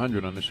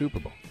 4,500 on the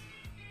Super Bowl?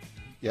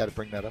 You had to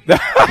bring that up.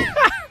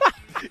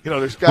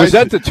 There's guys. Was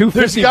that the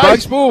there's $250 guys-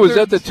 bucks pool? Was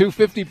there's- that the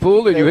 $250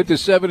 pool that you hit the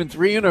 7 and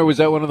 3 in, or was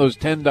that one of those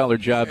 $10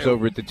 jobs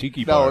over at the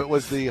Tiki Bar? No, it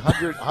was the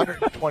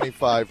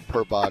 125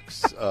 per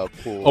box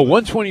pool. Oh,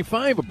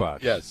 $125 a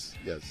box. Yes.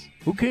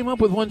 Who came up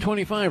with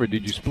 $125, or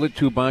did you split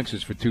 2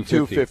 boxes for $250?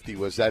 250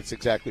 that's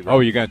exactly right. Oh,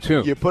 you got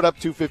 2. You put up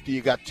 250,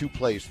 you got 2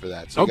 plays for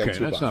that. So you Okay, got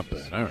 2 that's not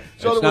boxes. bad. All right.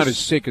 So it's it not was- as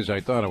sick as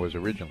I thought it was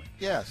originally.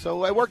 Yeah,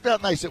 so it worked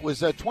out nice. It was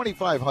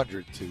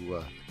 2,500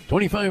 to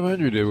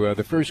 2,500 to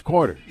the first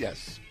quarter.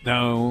 Yes.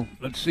 Now,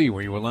 let's see.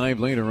 Were you alive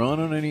later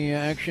on any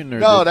action? Or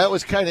No, that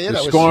was kind of it.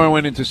 The score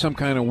went into some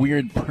kind of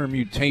weird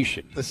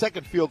permutation. The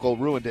second field goal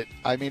ruined it.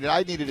 I mean,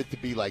 I needed it to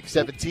be like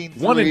 17-3.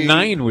 1 and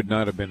 9 would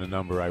not have been a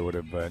number I would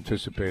have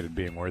anticipated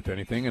being worth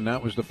anything, and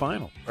that was the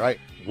final. Right.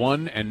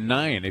 1 and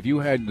 9. If you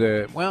had,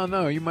 well,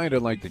 no, you might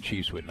have liked the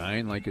Chiefs with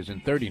 9, like as in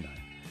 39.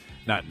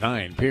 Not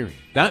 9, period.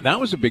 That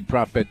was a big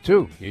prop bet,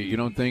 too. You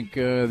don't think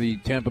the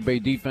Tampa Bay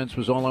defense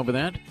was all over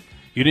that?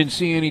 You didn't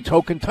see any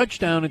token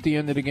touchdown at the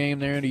end of the game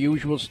there, the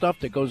usual stuff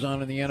that goes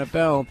on in the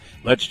NFL.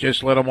 Let's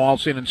just let them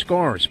waltz in and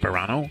score,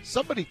 Sperano.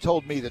 Somebody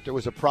told me that there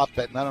was a prop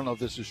bet, and I don't know if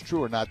this is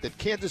true or not, that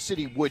Kansas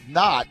City would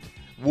not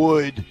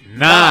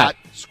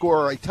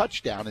score a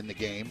touchdown in the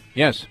game.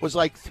 Yes. It was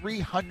like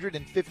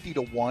 350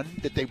 to 1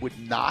 that they would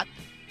not.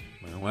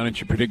 Well, why don't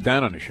you predict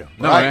that on the show?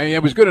 No, Right.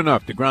 it was good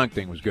enough. The Gronk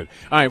thing was good.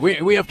 All right,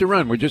 we have to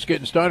run. We're just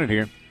getting started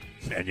here,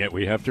 and yet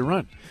we have to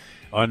run.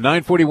 On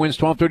 940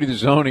 wins, 1230 The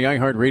Zone, the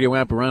iHeartRadio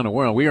app around the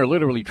world. We are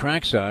literally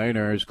trackside,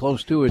 or as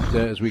close to it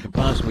as we can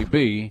possibly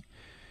be.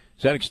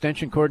 Does that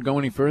extension cord go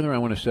any further? I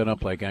want to set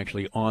up like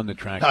actually on the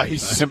track.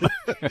 Nice.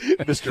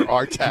 Mr.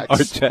 Artax.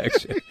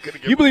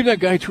 Artax. You believe that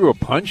guy threw a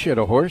punch at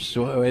a horse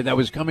that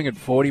was coming at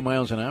 40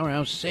 miles an hour?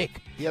 How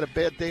sick. He had a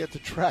bad day at the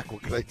track.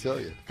 What can I tell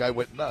you? The guy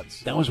went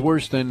nuts. That was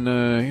worse than,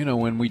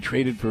 when we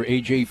traded for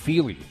A.J.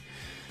 Feely.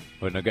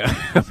 But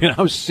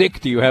how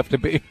sick do you have to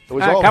be? It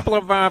was a couple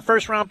of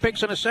first-round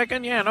picks in a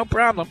second? Yeah, no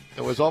problem.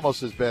 It was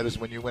almost as bad as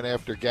when you went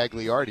after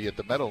Gagliardi at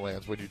the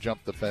Meadowlands when you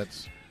jumped the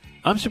fence.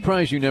 I'm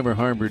surprised you never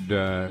harbored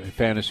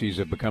fantasies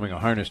of becoming a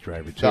harness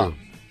driver, too.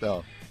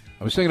 No.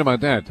 I was thinking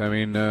about that. I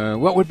mean,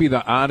 what would be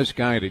the oddest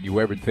guy that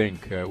you ever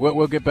think?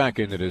 We'll get back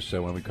into this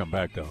when we come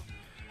back, though.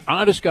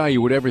 Oddest guy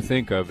you would ever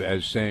think of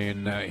as saying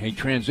he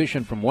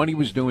transitioned from what he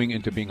was doing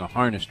into being a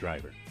harness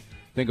driver.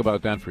 Think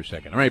about that for a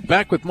second. All right,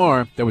 back with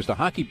more. There was the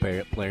hockey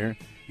player,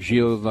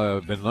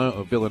 Gilles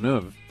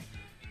Villeneuve.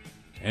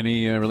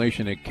 Any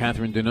relation to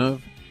Catherine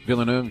Deneuve?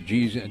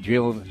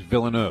 Gilles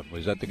Villeneuve.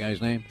 Was that the guy's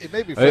name? It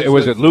may be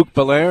was it Luc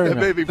Belair? It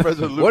may be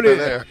President Luc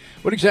Belair.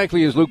 What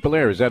exactly is Luc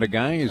Belair? Is that a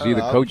guy? Is he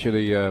the coach of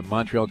the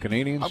Montreal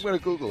Canadiens? I'm going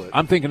to Google it.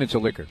 I'm thinking it's a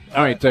liquor.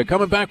 All right,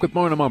 coming back with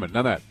more in a moment.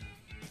 Now that.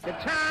 The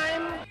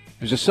time.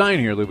 There's a sign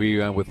here,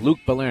 Louis, with Luc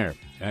Belair.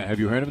 Have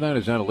you heard of that?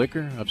 Is that a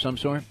liquor of some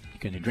sort?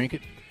 Can you drink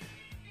it?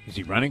 Is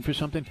he running for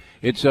something?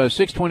 It's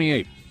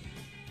 6:28.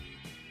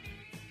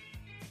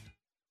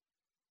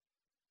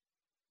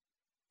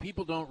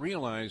 People don't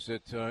realize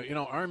that,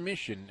 our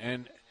mission,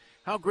 and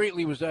how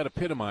greatly was that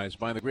epitomized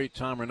by the great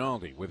Tom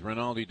Rinaldi, with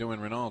Rinaldi doing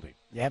Rinaldi.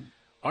 Yep.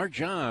 Our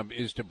job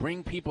is to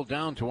bring people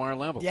down to our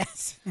level.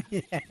 Yes.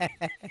 Yes.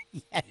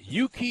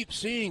 You keep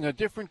seeing a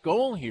different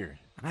goal here.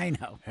 I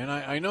know. And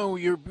I know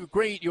you're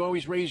great. You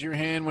always raise your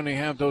hand when they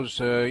have those,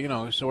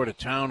 sort of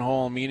town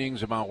hall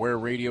meetings about where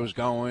radio's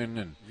going.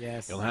 And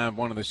yes. You'll have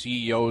one of the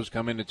CEOs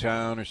come into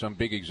town or some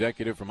big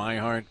executive from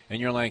iHeart. And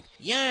you're like,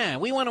 yeah,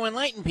 we want to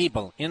enlighten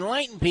people.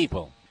 Enlighten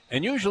people.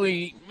 And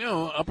usually,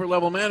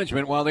 upper-level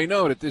management, while they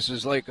know that this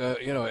is like,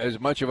 as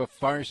much of a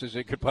farce as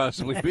it could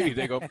possibly be,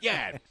 they go,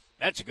 yeah,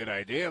 that's a good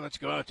idea. Let's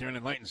go out there and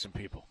enlighten some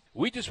people.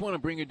 We just want to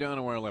bring it down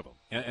to our level,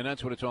 and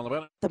that's what it's all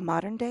about. The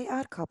modern-day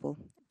odd couple,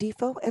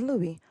 Defo and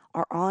Louie,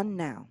 are on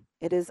now.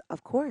 It is,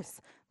 of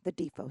course, the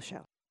Defo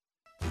Show.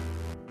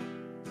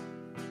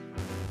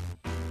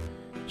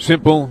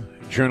 Simple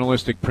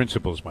journalistic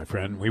principles, my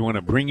friend. We want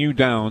to bring you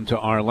down to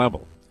our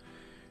level.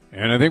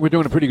 And I think we're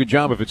doing a pretty good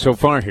job of it so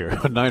far here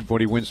on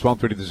 940 Wins,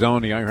 1230 The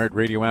Zone, the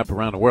iHeartRadio app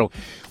around the world.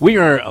 We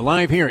are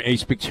live here, a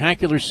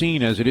spectacular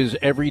scene as it is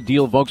every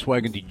Deal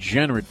Volkswagen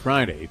Degenerate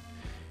Friday.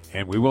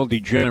 And we will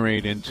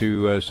degenerate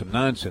into some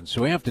nonsense.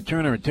 So we have to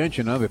turn our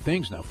attention to other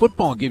things now.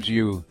 Football gives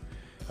you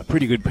a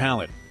pretty good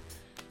palette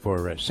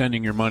for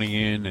sending your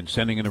money in and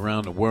sending it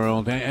around the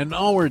world. And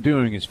all we're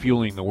doing is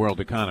fueling the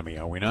world economy,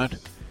 are we not?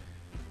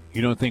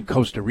 You don't think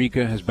Costa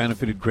Rica has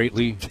benefited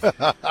greatly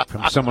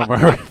from some of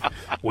our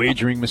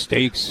wagering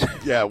mistakes?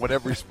 Yeah, when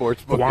every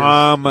sports book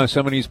Guam,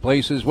 some of these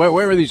places.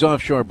 Where are these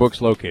offshore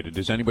books located?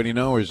 Does anybody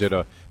know, or is it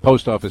a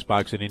post office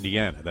box in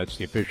Indiana? That's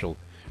the official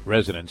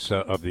residence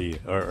of the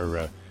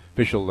or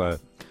official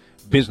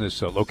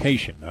business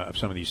location of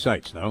some of these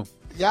sites, no?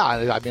 Yeah,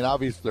 I mean,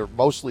 obviously they're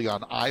mostly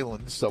on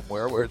islands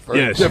somewhere where it's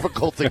very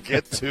difficult to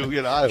get to.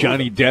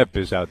 Johnny Depp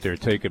is out there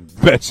taking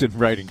bets and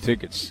writing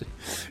tickets.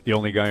 The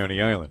only guy on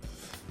the island.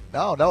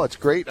 No, it's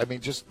great. I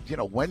mean, just,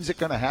 when's it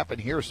going to happen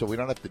here so we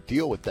don't have to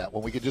deal with that?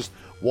 When we could just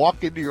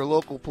walk into your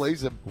local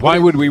place and... Why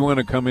would we want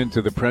to come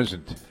into the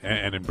present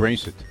and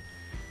embrace it?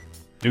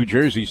 New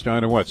Jersey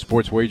started,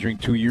 sports wagering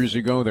 2 years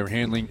ago? They're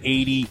handling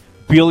 $80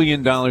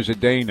 billion a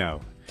day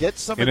now. Get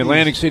some in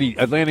Atlantic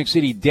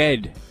City,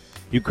 dead.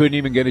 You couldn't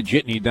even get a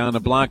jitney down the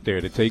block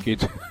there to take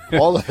it.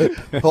 all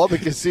the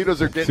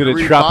casinos are getting to the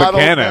remodeled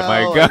Tropicana, now.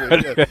 my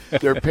God.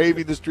 They're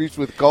paving the streets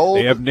with gold.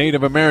 They have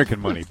Native American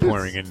money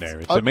pouring in there.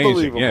 It's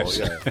amazing, yes.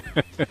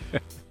 Yeah.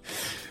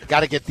 got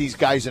to get these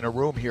guys in a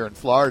room here in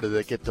Florida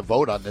that get to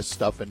vote on this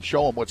stuff and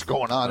show them what's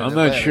going on. I'm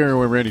not sure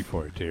we're ready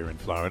for it here in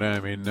Florida. I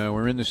mean,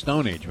 we're in the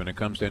Stone Age when it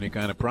comes to any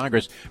kind of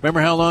progress.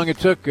 Remember how long it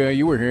took?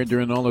 You were here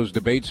during all those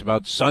debates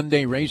about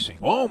Sunday racing.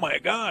 Oh, my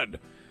God.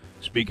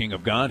 Speaking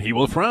of God, he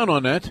will frown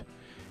on that.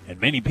 And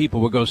many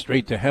people will go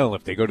straight to hell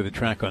if they go to the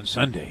track on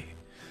Sunday.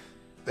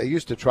 They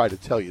used to try to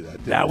tell you that,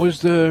 didn't That they?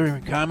 was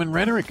the common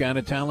rhetoric out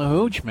of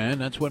Tallahoe, man.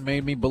 That's what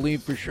made me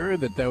believe for sure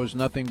that there was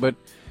nothing but,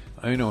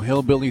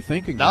 hillbilly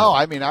thinking. No,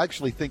 I mean, I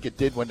actually think it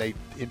did when they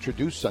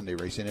introduced Sunday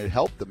racing. It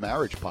helped the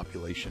marriage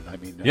population. I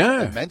mean,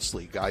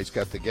 immensely. Guys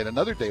got to get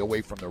another day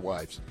away from their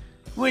wives.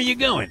 Where you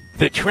going?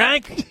 The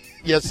track?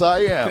 Yes, I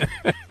am.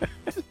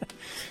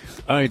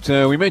 All right,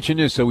 we mentioned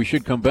this, so we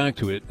should come back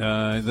to it.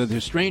 The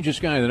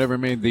strangest guy that ever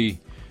made the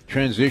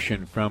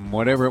transition from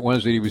whatever it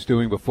was that he was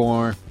doing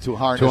before to a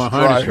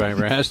harness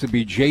driver has to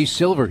be Jay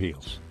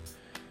Silverheels.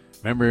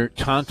 Remember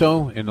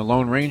Tonto in The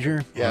Lone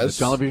Ranger on the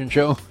television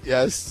show?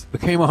 Yes.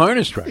 Became a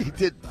harness driver. He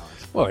did not.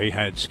 Well, he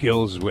had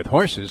skills with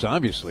horses,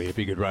 obviously, if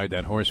he could ride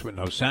that horse with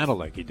no saddle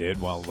like he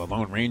did, while the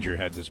Lone Ranger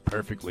had this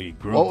perfectly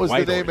groomed What was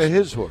white the name horse. of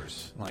his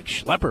horse? Like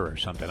Schlepper or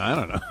something. I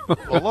don't know.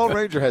 Well, Lone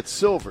Ranger had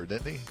Silver,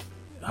 didn't he?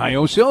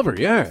 Hi-Yo Silver,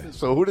 yeah.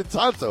 So who did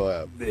Tonto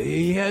have?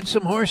 He had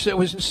some horse that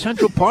was in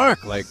Central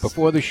Park, like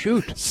before the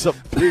shoot. Some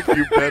pig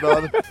you bet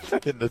on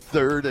in the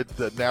third at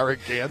the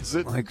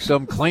Narragansett. Like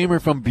some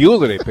claimer from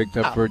Beulah they picked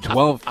up for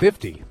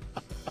 $12.50.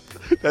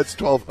 That's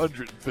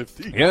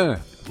 $1,250. Yeah.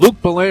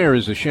 Luke Belair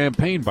is a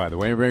champagne, by the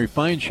way, a very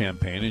fine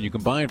champagne, and you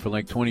can buy it for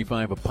like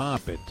 $25 a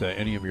pop at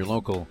any of your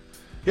local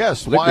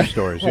liquor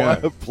stores. Yeah.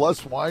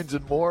 Plus wines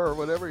and more or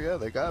whatever. Yeah,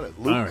 they got it.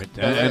 Luke All right.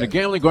 And the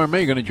Gambling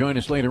Gourmet going to join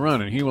us later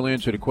on, and he will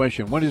answer the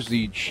question, what is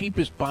the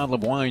cheapest bottle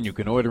of wine you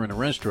can order in a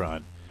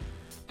restaurant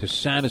to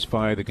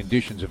satisfy the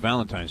conditions of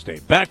Valentine's Day?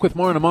 Back with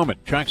more in a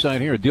moment.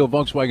 Trackside here at Deal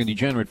Volkswagen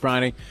Degenerate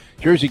Friday.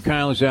 Jersey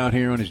Kyle is out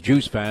here on his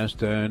juice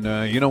fast, and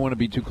you don't want to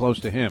be too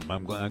close to him.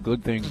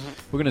 Good thing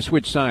we're going to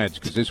switch sides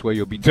because this way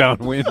you'll be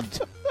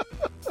downwind.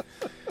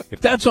 If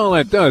that's all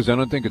that does, I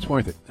don't think it's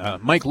worth it.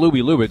 Mike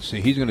Luby Lubitz,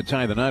 he's going to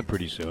tie the knot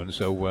pretty soon.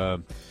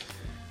 So,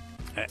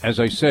 as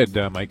I said,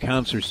 my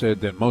counselor said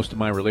that most of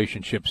my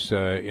relationships,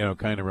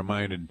 kind of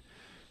reminded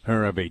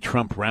her of a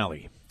Trump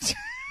rally.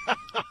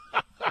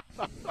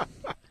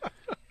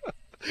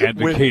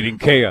 Advocating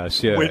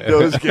chaos, yeah.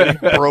 Windows getting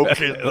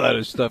broken. A lot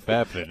of stuff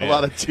happening. A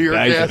lot of tear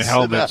guys gas in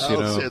helmets, in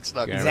the house. It's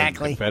not carrying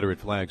Confederate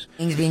flags.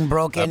 Things being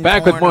broken.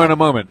 Back with more in a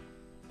moment.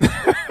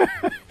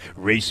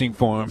 Racing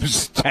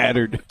forms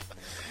tattered.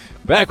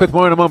 Back with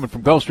more in a moment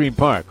from Gulfstream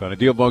Park on a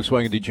Deal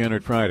Volkswagen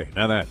Degenerate Friday.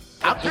 Now that.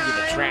 I'll give you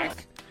the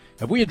track.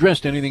 Have we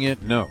addressed anything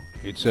yet? No.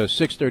 It's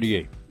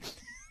 6:38.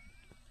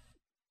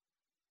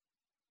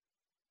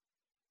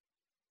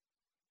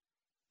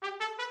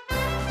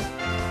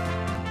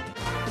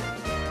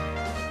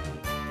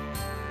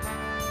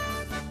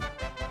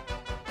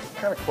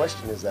 What kind of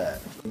question is that?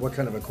 What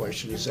kind of a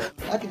question is that?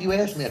 How could you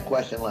ask me a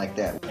question like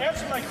that?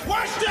 Answer my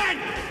question!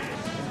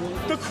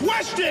 The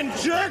question,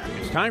 jerk!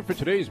 It's time for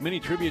today's mini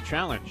trivia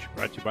challenge,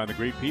 brought to you by the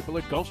great people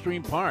at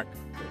Gulfstream Park.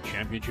 The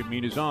championship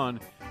meet is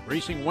on,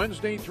 racing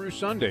Wednesday through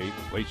Sunday.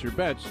 Place your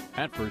bets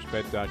at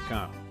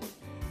firstbet.com.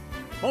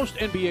 Most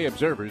NBA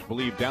observers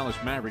believe Dallas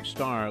Mavericks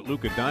star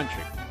Luka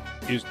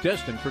Doncic is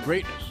destined for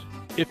greatness,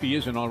 if he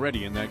isn't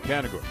already in that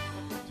category.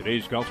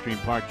 Today's Gulfstream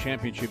Park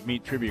championship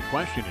meet trivia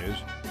question is,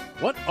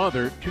 what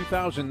other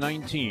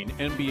 2019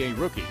 NBA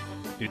rookie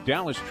did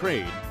Dallas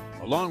trade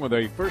along with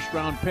a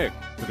first-round pick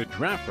for the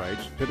draft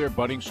rights to their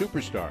budding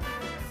superstar?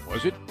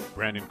 Was it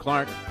Brandon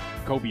Clark,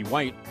 Kobe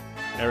White,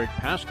 Eric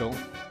Paschall,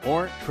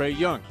 or Trae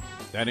Young?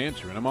 That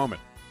answer in a moment.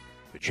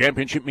 The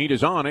championship meet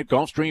is on at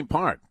Gulfstream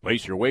Park.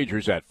 Place your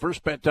wagers at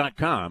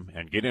firstbet.com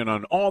and get in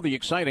on all the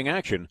exciting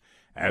action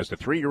as the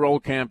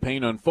 3-year-old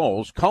campaign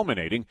unfolds,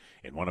 culminating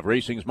in one of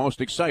racing's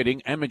most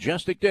exciting and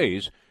majestic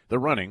days, the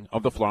running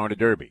of the Florida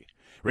Derby.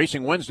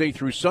 Racing Wednesday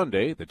through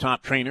Sunday, the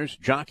top trainers,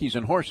 jockeys,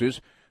 and horses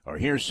are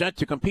here set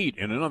to compete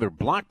in another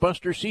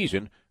blockbuster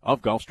season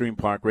of Gulfstream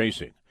Park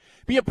racing.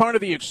 Be a part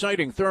of the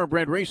exciting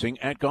thoroughbred racing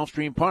at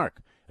Gulfstream Park.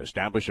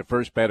 Establish a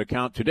First Bet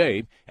account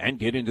today and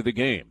get into the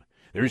game.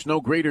 There's no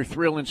greater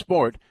thrill in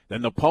sport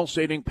than the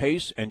pulsating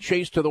pace and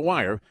chase to the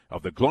wire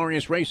of the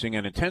glorious racing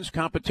and intense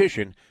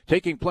competition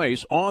taking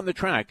place on the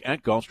track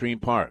at Gulfstream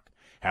Park.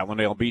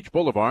 Hallandale Beach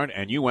Boulevard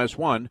and US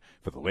 1.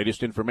 For the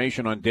latest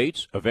information on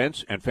dates,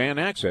 events, and fan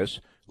access,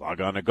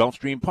 log on to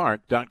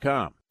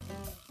GulfstreamPark.com.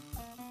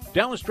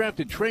 Dallas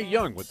drafted Trae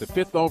Young with the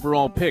 5th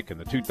overall pick in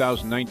the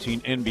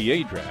 2019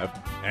 NBA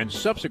draft and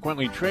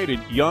subsequently traded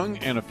Young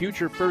and a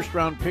future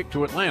first-round pick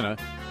to Atlanta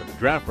for the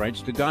draft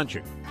rights to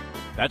Doncic.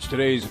 That's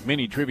today's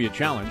mini trivia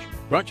challenge,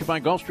 brought to you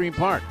by Gulfstream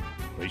Park.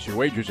 Place your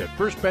wagers at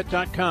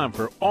firstbet.com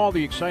for all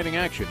the exciting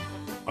action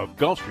of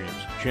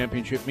Gulfstream's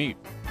championship meet.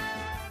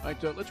 All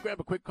right, let's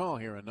grab a quick call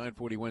here on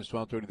 940 West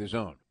 1230 The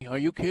Zone. Are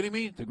you kidding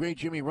me? The great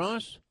Jimmy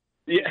Ross?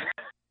 Yeah.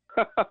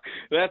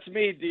 That's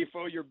me,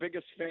 Defo, your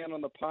biggest fan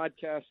on the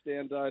podcast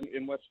and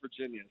in West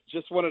Virginia.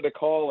 Just wanted to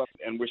call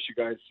and wish you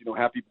guys,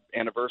 happy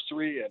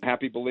anniversary and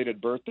happy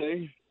belated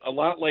birthday. A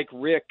lot like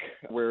Rick,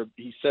 where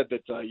he said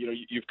that,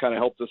 you've kind of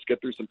helped us get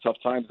through some tough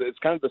times. It's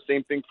kind of the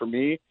same thing for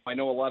me. I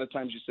know a lot of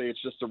times you say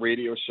it's just a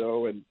radio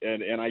show,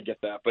 and I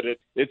get that. But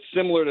it's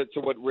similar to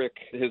what Rick,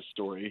 his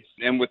story.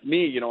 And with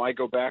me, I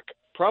go back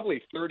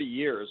probably 30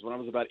 years when I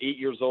was about 8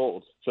 years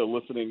old to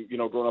listening,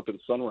 growing up in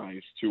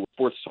Sunrise to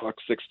Sports Talk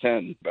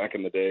 610 back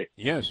in the day.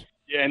 Yes.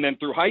 Yeah, and then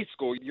through high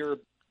school, your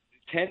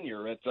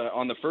tenure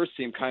on the first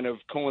team kind of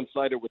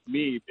coincided with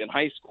me in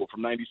high school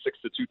from 96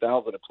 to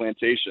 2000 at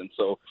Plantation.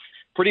 So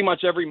pretty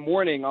much every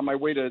morning on my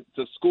way to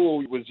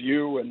school was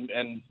you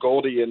and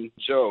Goldie and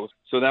Joe.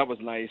 So that was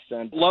nice.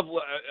 And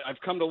I've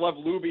come to love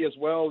Luby as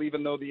well,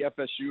 even though the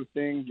FSU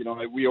thing,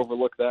 we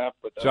overlook that,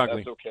 but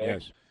that's okay.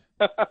 Yes.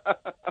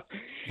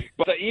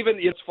 But even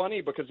it's funny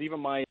because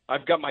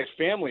I've got my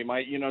family,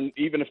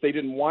 even if they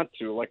didn't want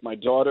to, like my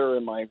daughter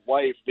and my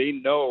wife, they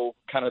know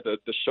kind of the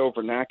show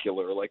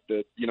vernacular, like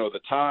the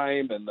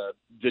time and the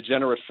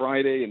Degenerate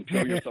Friday and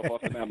Peel Yourself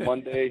Off on that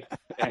Monday.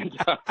 And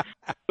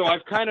so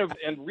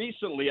and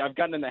recently I've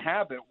gotten in the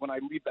habit when I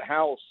leave the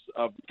house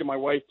of asking my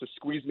wife to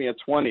squeeze me a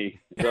 20.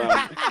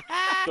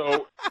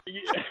 So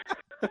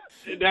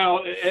now,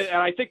 and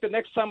I think the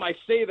next time I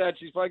say that,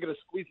 she's probably going to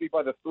squeeze me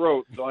by the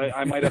throat, so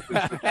I might have to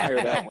retire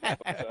that one.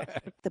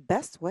 The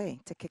best way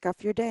to kick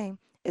off your day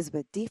is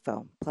with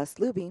Defo plus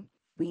Luby.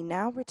 We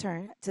now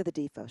return to the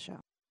Defo Show.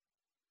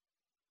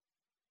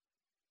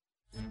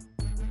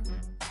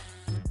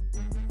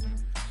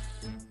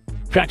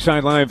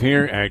 Trackside Live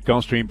here at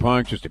Gulfstream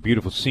Park. Just a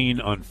beautiful scene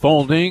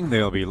unfolding.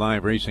 They'll be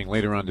live racing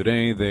later on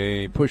today.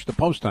 They pushed the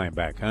post time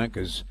back,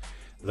 because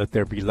let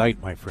there be light,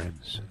 my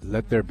friends.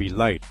 Let there be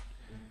light.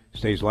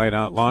 Stays light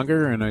out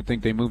longer, and I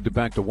think they moved it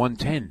back to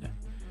 1:10.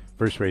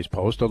 First race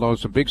post, although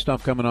some big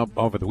stuff coming up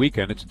over the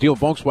weekend. It's Deal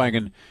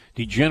Volkswagen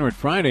Degenerate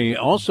Friday.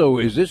 Also,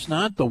 is this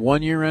not the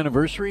 1-year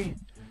anniversary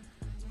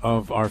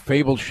of our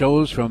fabled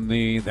shows from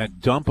that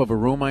dump of a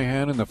room I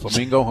had in the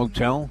Flamingo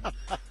Hotel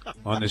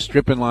on the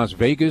Strip in Las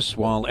Vegas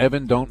while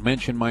Evan, don't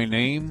mention my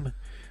name,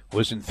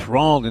 was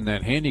enthralled in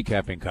that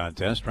handicapping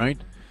contest, right?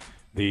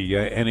 The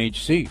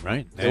NHC,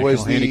 right?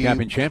 National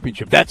Handicapping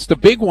Championship. That's the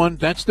big one.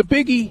 That's the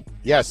biggie.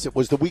 Yes, it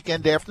was the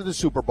weekend after the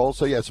Super Bowl,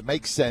 so yes, it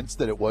makes sense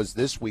that it was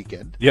this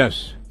weekend.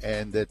 Yes.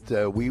 And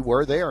that we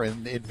were there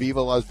in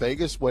Viva Las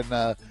Vegas when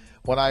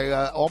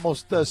I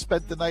almost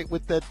spent the night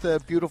with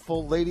that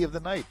beautiful lady of the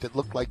night that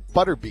looked like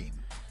Butterbean.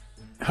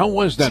 How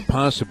was that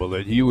possible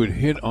that you would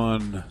hit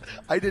on...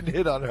 I didn't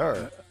hit on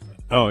her.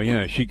 Oh,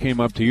 yeah, she came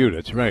up to you.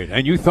 That's right.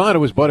 And you thought it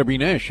was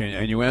Butterbean Ash,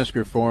 and you asked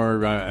her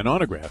for an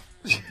autograph.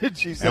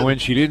 She said, and when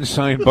she didn't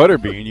sign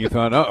Butterbean, you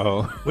thought,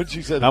 uh-oh. When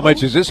she said, how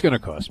much is this going to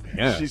cost me?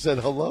 Yeah. She said,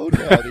 hello,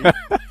 Daddy.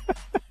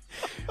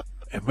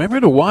 Remember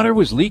the water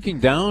was leaking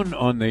down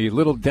on the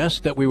little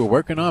desk that we were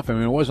working off? I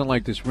mean, it wasn't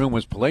like this room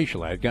was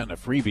palatial. I had gotten a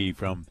freebie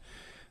from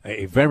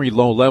a very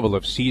low level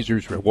of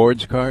Caesar's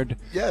rewards card.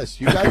 Yes,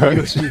 you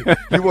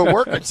were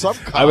working some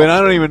color. I mean, I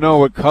don't even know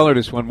what color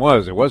this one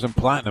was. It wasn't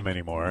platinum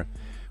anymore.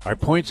 Our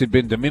points had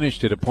been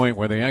diminished to the point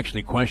where they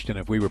actually questioned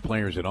if we were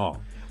players at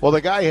all. Well, the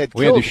guy had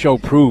to show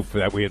proof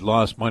that we had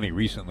lost money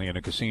recently in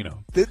a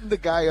casino. Didn't the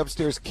guy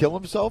upstairs kill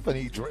himself and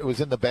he was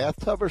in the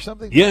bathtub or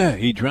something? Yeah,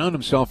 he drowned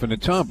himself in the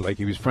tub like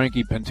he was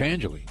Frankie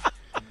Pentangeli.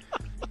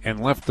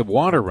 And left the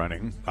water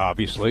running,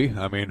 obviously.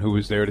 I mean, who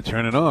was there to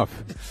turn it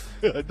off?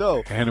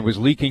 No. And it was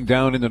leaking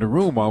down into the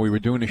room while we were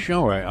doing the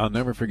show. I'll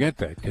never forget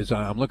that because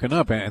I'm looking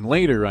up. And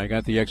later I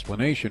got the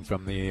explanation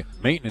from the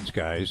maintenance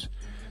guys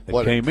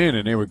that came in,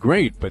 and they were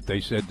great, but they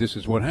said this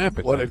is what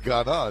happened. What had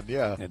gone on,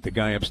 yeah. And the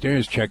guy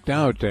upstairs checked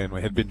out and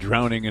had been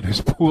drowning in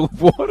his pool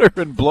of water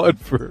and blood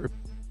for...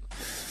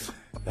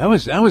 That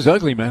was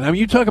ugly, man. I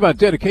mean, you talk about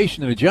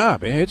dedication to the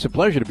job. It's a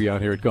pleasure to be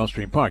out here at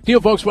Gulfstream Park.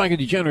 Deal Volkswagen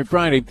Degenerate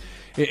Friday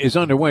is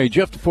underway.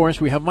 Jeff DeForest,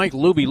 we have Mike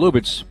Luby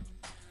Lubitz.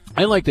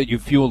 I like that you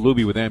fuel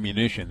Luby with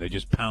ammunition. They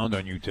just pound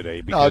on you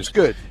today. No, it's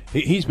good.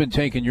 He's been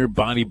taking your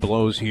body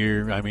blows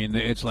here. I mean,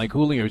 it's like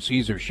Julio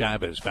Cesar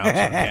Chavez found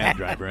some cab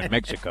driver in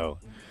Mexico,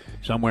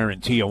 somewhere in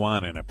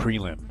Tijuana in a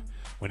prelim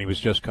when he was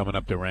just coming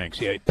up the ranks.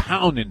 He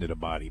pounding into the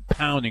body,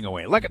 pounding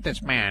away. Look at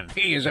this man.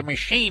 He is a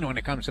machine when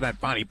it comes to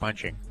that body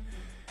punching.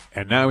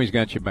 And now he's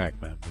got you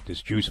back, man, with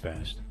this juice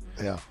fast.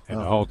 Yeah.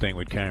 And the whole thing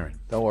with Karen.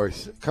 Don't worry.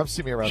 Come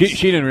see me around.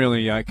 She didn't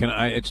really.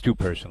 It's too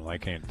personal. I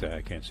can't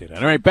say that.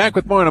 All right, back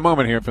with more in a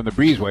moment here from the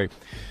Breezeway.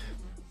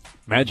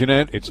 Imagine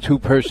that. It's too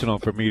personal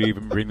for me to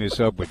even bring this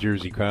up with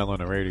Jersey Kyle on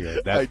the radio.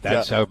 I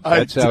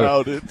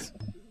doubt it.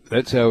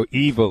 That's how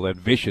evil and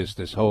vicious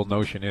this whole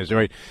notion is. All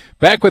right,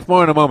 back with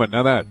more in a moment.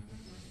 Now that.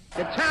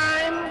 The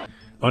time.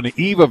 On the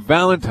eve of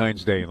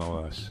Valentine's Day,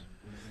 no less.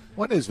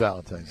 When is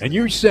Valentine's Day? And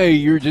you say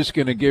you're just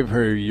going to give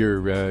her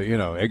your,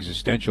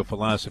 existential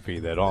philosophy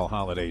that all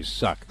holidays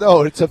suck.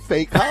 No, it's a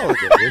fake holiday.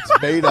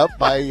 It's made up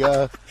by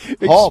Hallmark.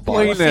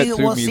 Explain that to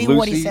me, We'll see Lucy.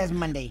 what he says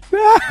Monday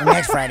or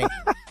next Friday.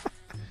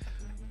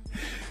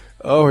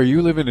 Oh, are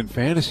you living in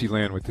fantasy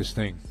land with this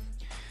thing?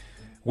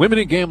 Women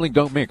and gambling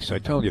don't mix. I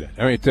told you that.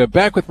 All right,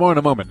 back with more in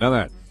a moment. Now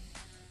that.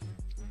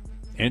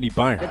 Andy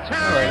Byer. All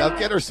right, I'll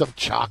get her some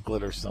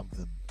chocolate or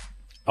something.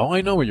 Oh,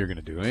 I know what you're going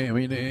to do. I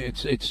mean,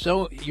 it's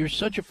so you're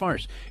such a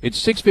farce. It's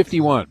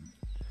 6:51.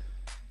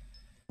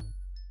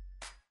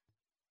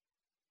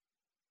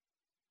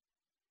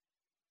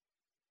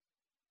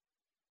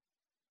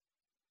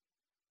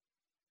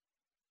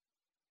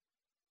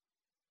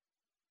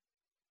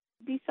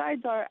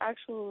 Besides our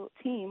actual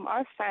team,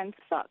 our fans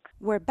suck.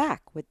 We're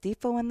back with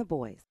Defo and the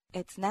boys.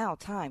 It's now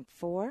time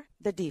for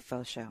The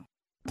Defo Show.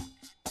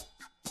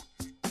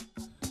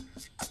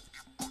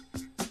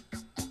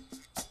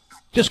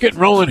 Just getting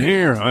rolling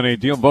here on a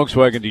Deal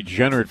Volkswagen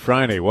Degenerate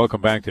Friday.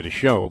 Welcome back to the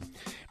show.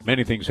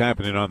 Many things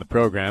happening on the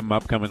program.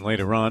 Upcoming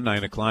later on,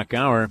 9 o'clock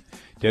hour,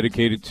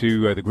 dedicated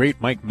to the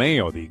great Mike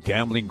Mayo, the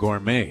gambling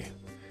gourmet.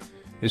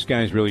 This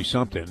guy's really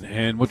something.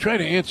 And we'll try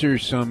to answer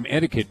some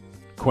etiquette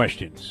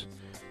questions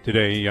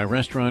today,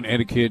 restaurant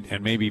etiquette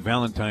and maybe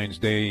Valentine's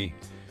Day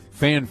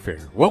fanfare.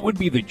 What would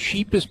be the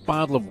cheapest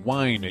bottle of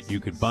wine that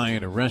you could buy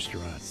in a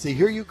restaurant? See,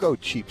 here you go,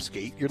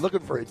 cheapskate. You're looking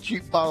for a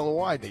cheap bottle of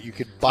wine that you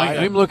can buy.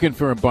 I'm looking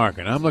for a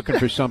bargain. I'm looking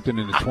for something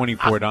in the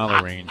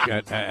 $24 range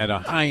at a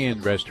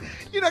high-end restaurant.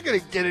 You're not going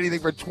to get anything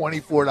for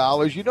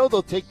 $24. You know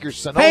they'll take your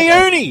Sonoma. Hey,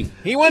 Ernie,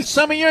 he wants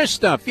some of your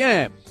stuff.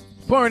 Yeah,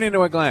 pour it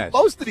into a glass.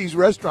 Most of these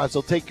restaurants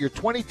will take your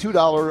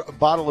 $22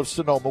 bottle of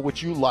Sonoma,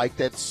 which you like,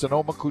 that's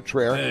Sonoma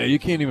Couture. You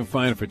can't even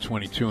find it for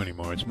 $22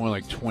 anymore. It's more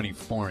like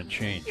 $24 and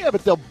change. Yeah,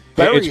 but they'll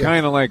bury It's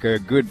kind of like a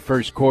good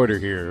first quarter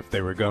here if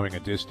they were going a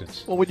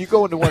distance. Well, when you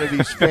go into one of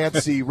these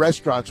fancy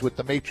restaurants with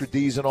the maitre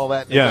d's and all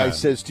that, and the guy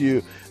says to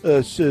you,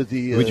 sir,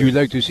 would you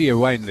like to see a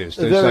wine list?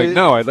 It's like,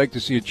 no, I'd like to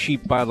see a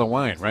cheap bottle of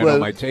wine on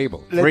my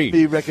table. Let Free.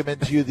 me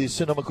recommend to you the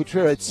Sonoma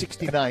Couture at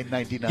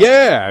 $69.99.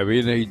 Yeah, I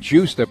mean, they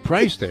juiced the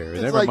price there.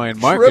 Never like mind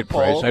market triple.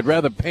 price. I'd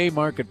rather pay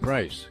market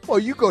price. Well,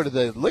 you go to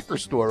the liquor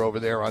store over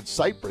there on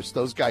Cypress.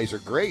 Those guys are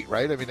great,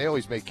 right? I mean, they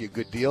always make you a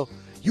good deal.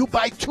 You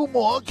buy 2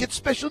 more, get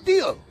special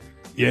deal.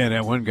 Yeah,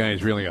 that one guy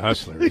is really a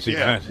hustler. Is he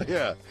not?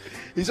 Yeah.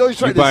 He's always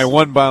trying to buy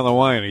one bottle of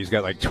wine, and he's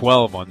got like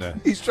 12 on the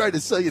He's trying to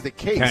sell you the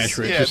case. cash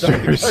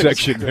register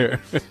section there.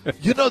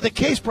 You know, the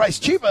case price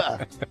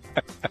cheaper.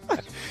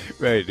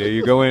 Right, there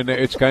you go in.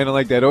 It's kind of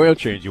like that oil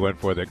change you went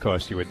for that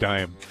cost you a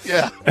dime.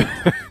 Yeah. All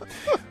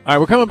right,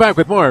 we're coming back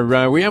with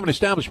more. We haven't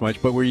established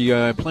much, but we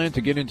plan to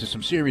get into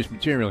some serious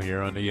material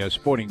here on the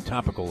sporting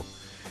topical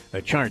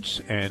charts.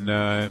 And,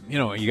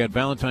 you got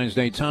Valentine's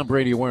Day. Tom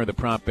Brady aware of the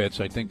prop bets.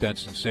 I think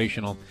that's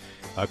sensational.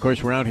 Of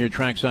course, we're out here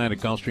trackside at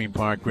Gulfstream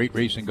Park. Great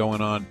racing going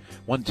on.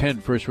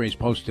 110 first race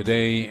post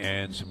today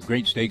and some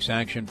great stakes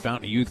action.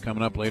 Fountain of Youth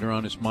coming up later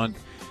on this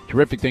month.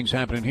 Terrific things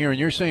happening here. And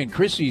you're saying,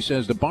 Chrissy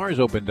says the bar is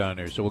open down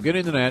there. So we'll get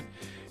into that.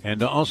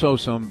 And also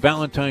some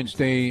Valentine's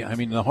Day,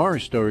 the horror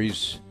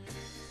stories.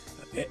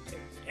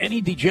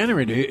 Any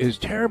degenerate is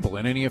terrible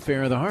in any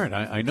affair of the heart.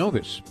 I know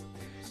this.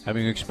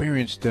 Having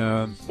experienced,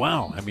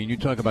 you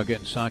talk about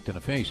getting socked in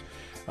the face.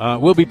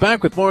 We'll be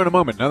back with more in a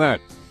moment. Now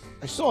that.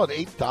 I saw an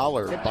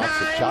 $8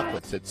 box of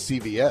chocolates at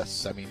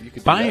CVS. You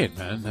could buy it,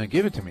 man.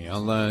 Give it to me.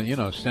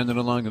 I'll, send it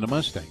along to the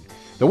Mustang.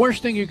 The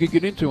worst thing you could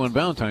get into on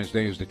Valentine's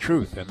Day is the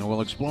truth, and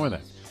we'll explore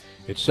that.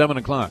 It's 7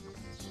 o'clock.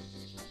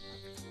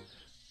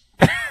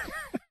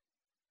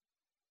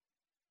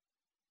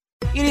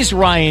 It is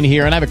Ryan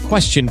here, and I have a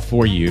question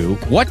for you.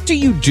 What do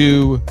you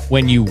do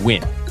when you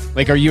win?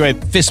 Like, are you a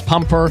fist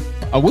pumper,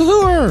 a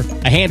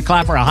woohooer, a hand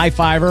clapper, a high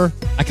fiver?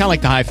 I kind of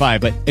like the high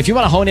five, but if you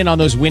want to hone in on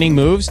those winning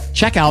moves,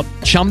 check out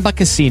Chumba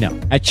Casino.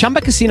 At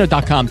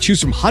ChumbaCasino.com, choose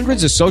from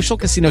hundreds of social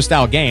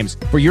casino-style games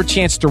for your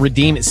chance to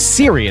redeem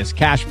serious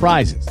cash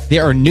prizes.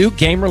 There are new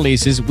game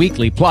releases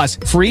weekly, plus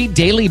free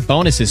daily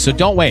bonuses, so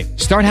don't wait.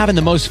 Start having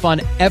the most fun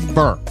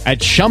ever at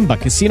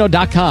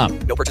ChumbaCasino.com.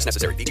 No purchase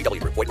necessary.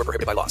 VGW Group. Void where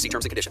prohibited by law. See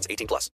terms and conditions. 18+.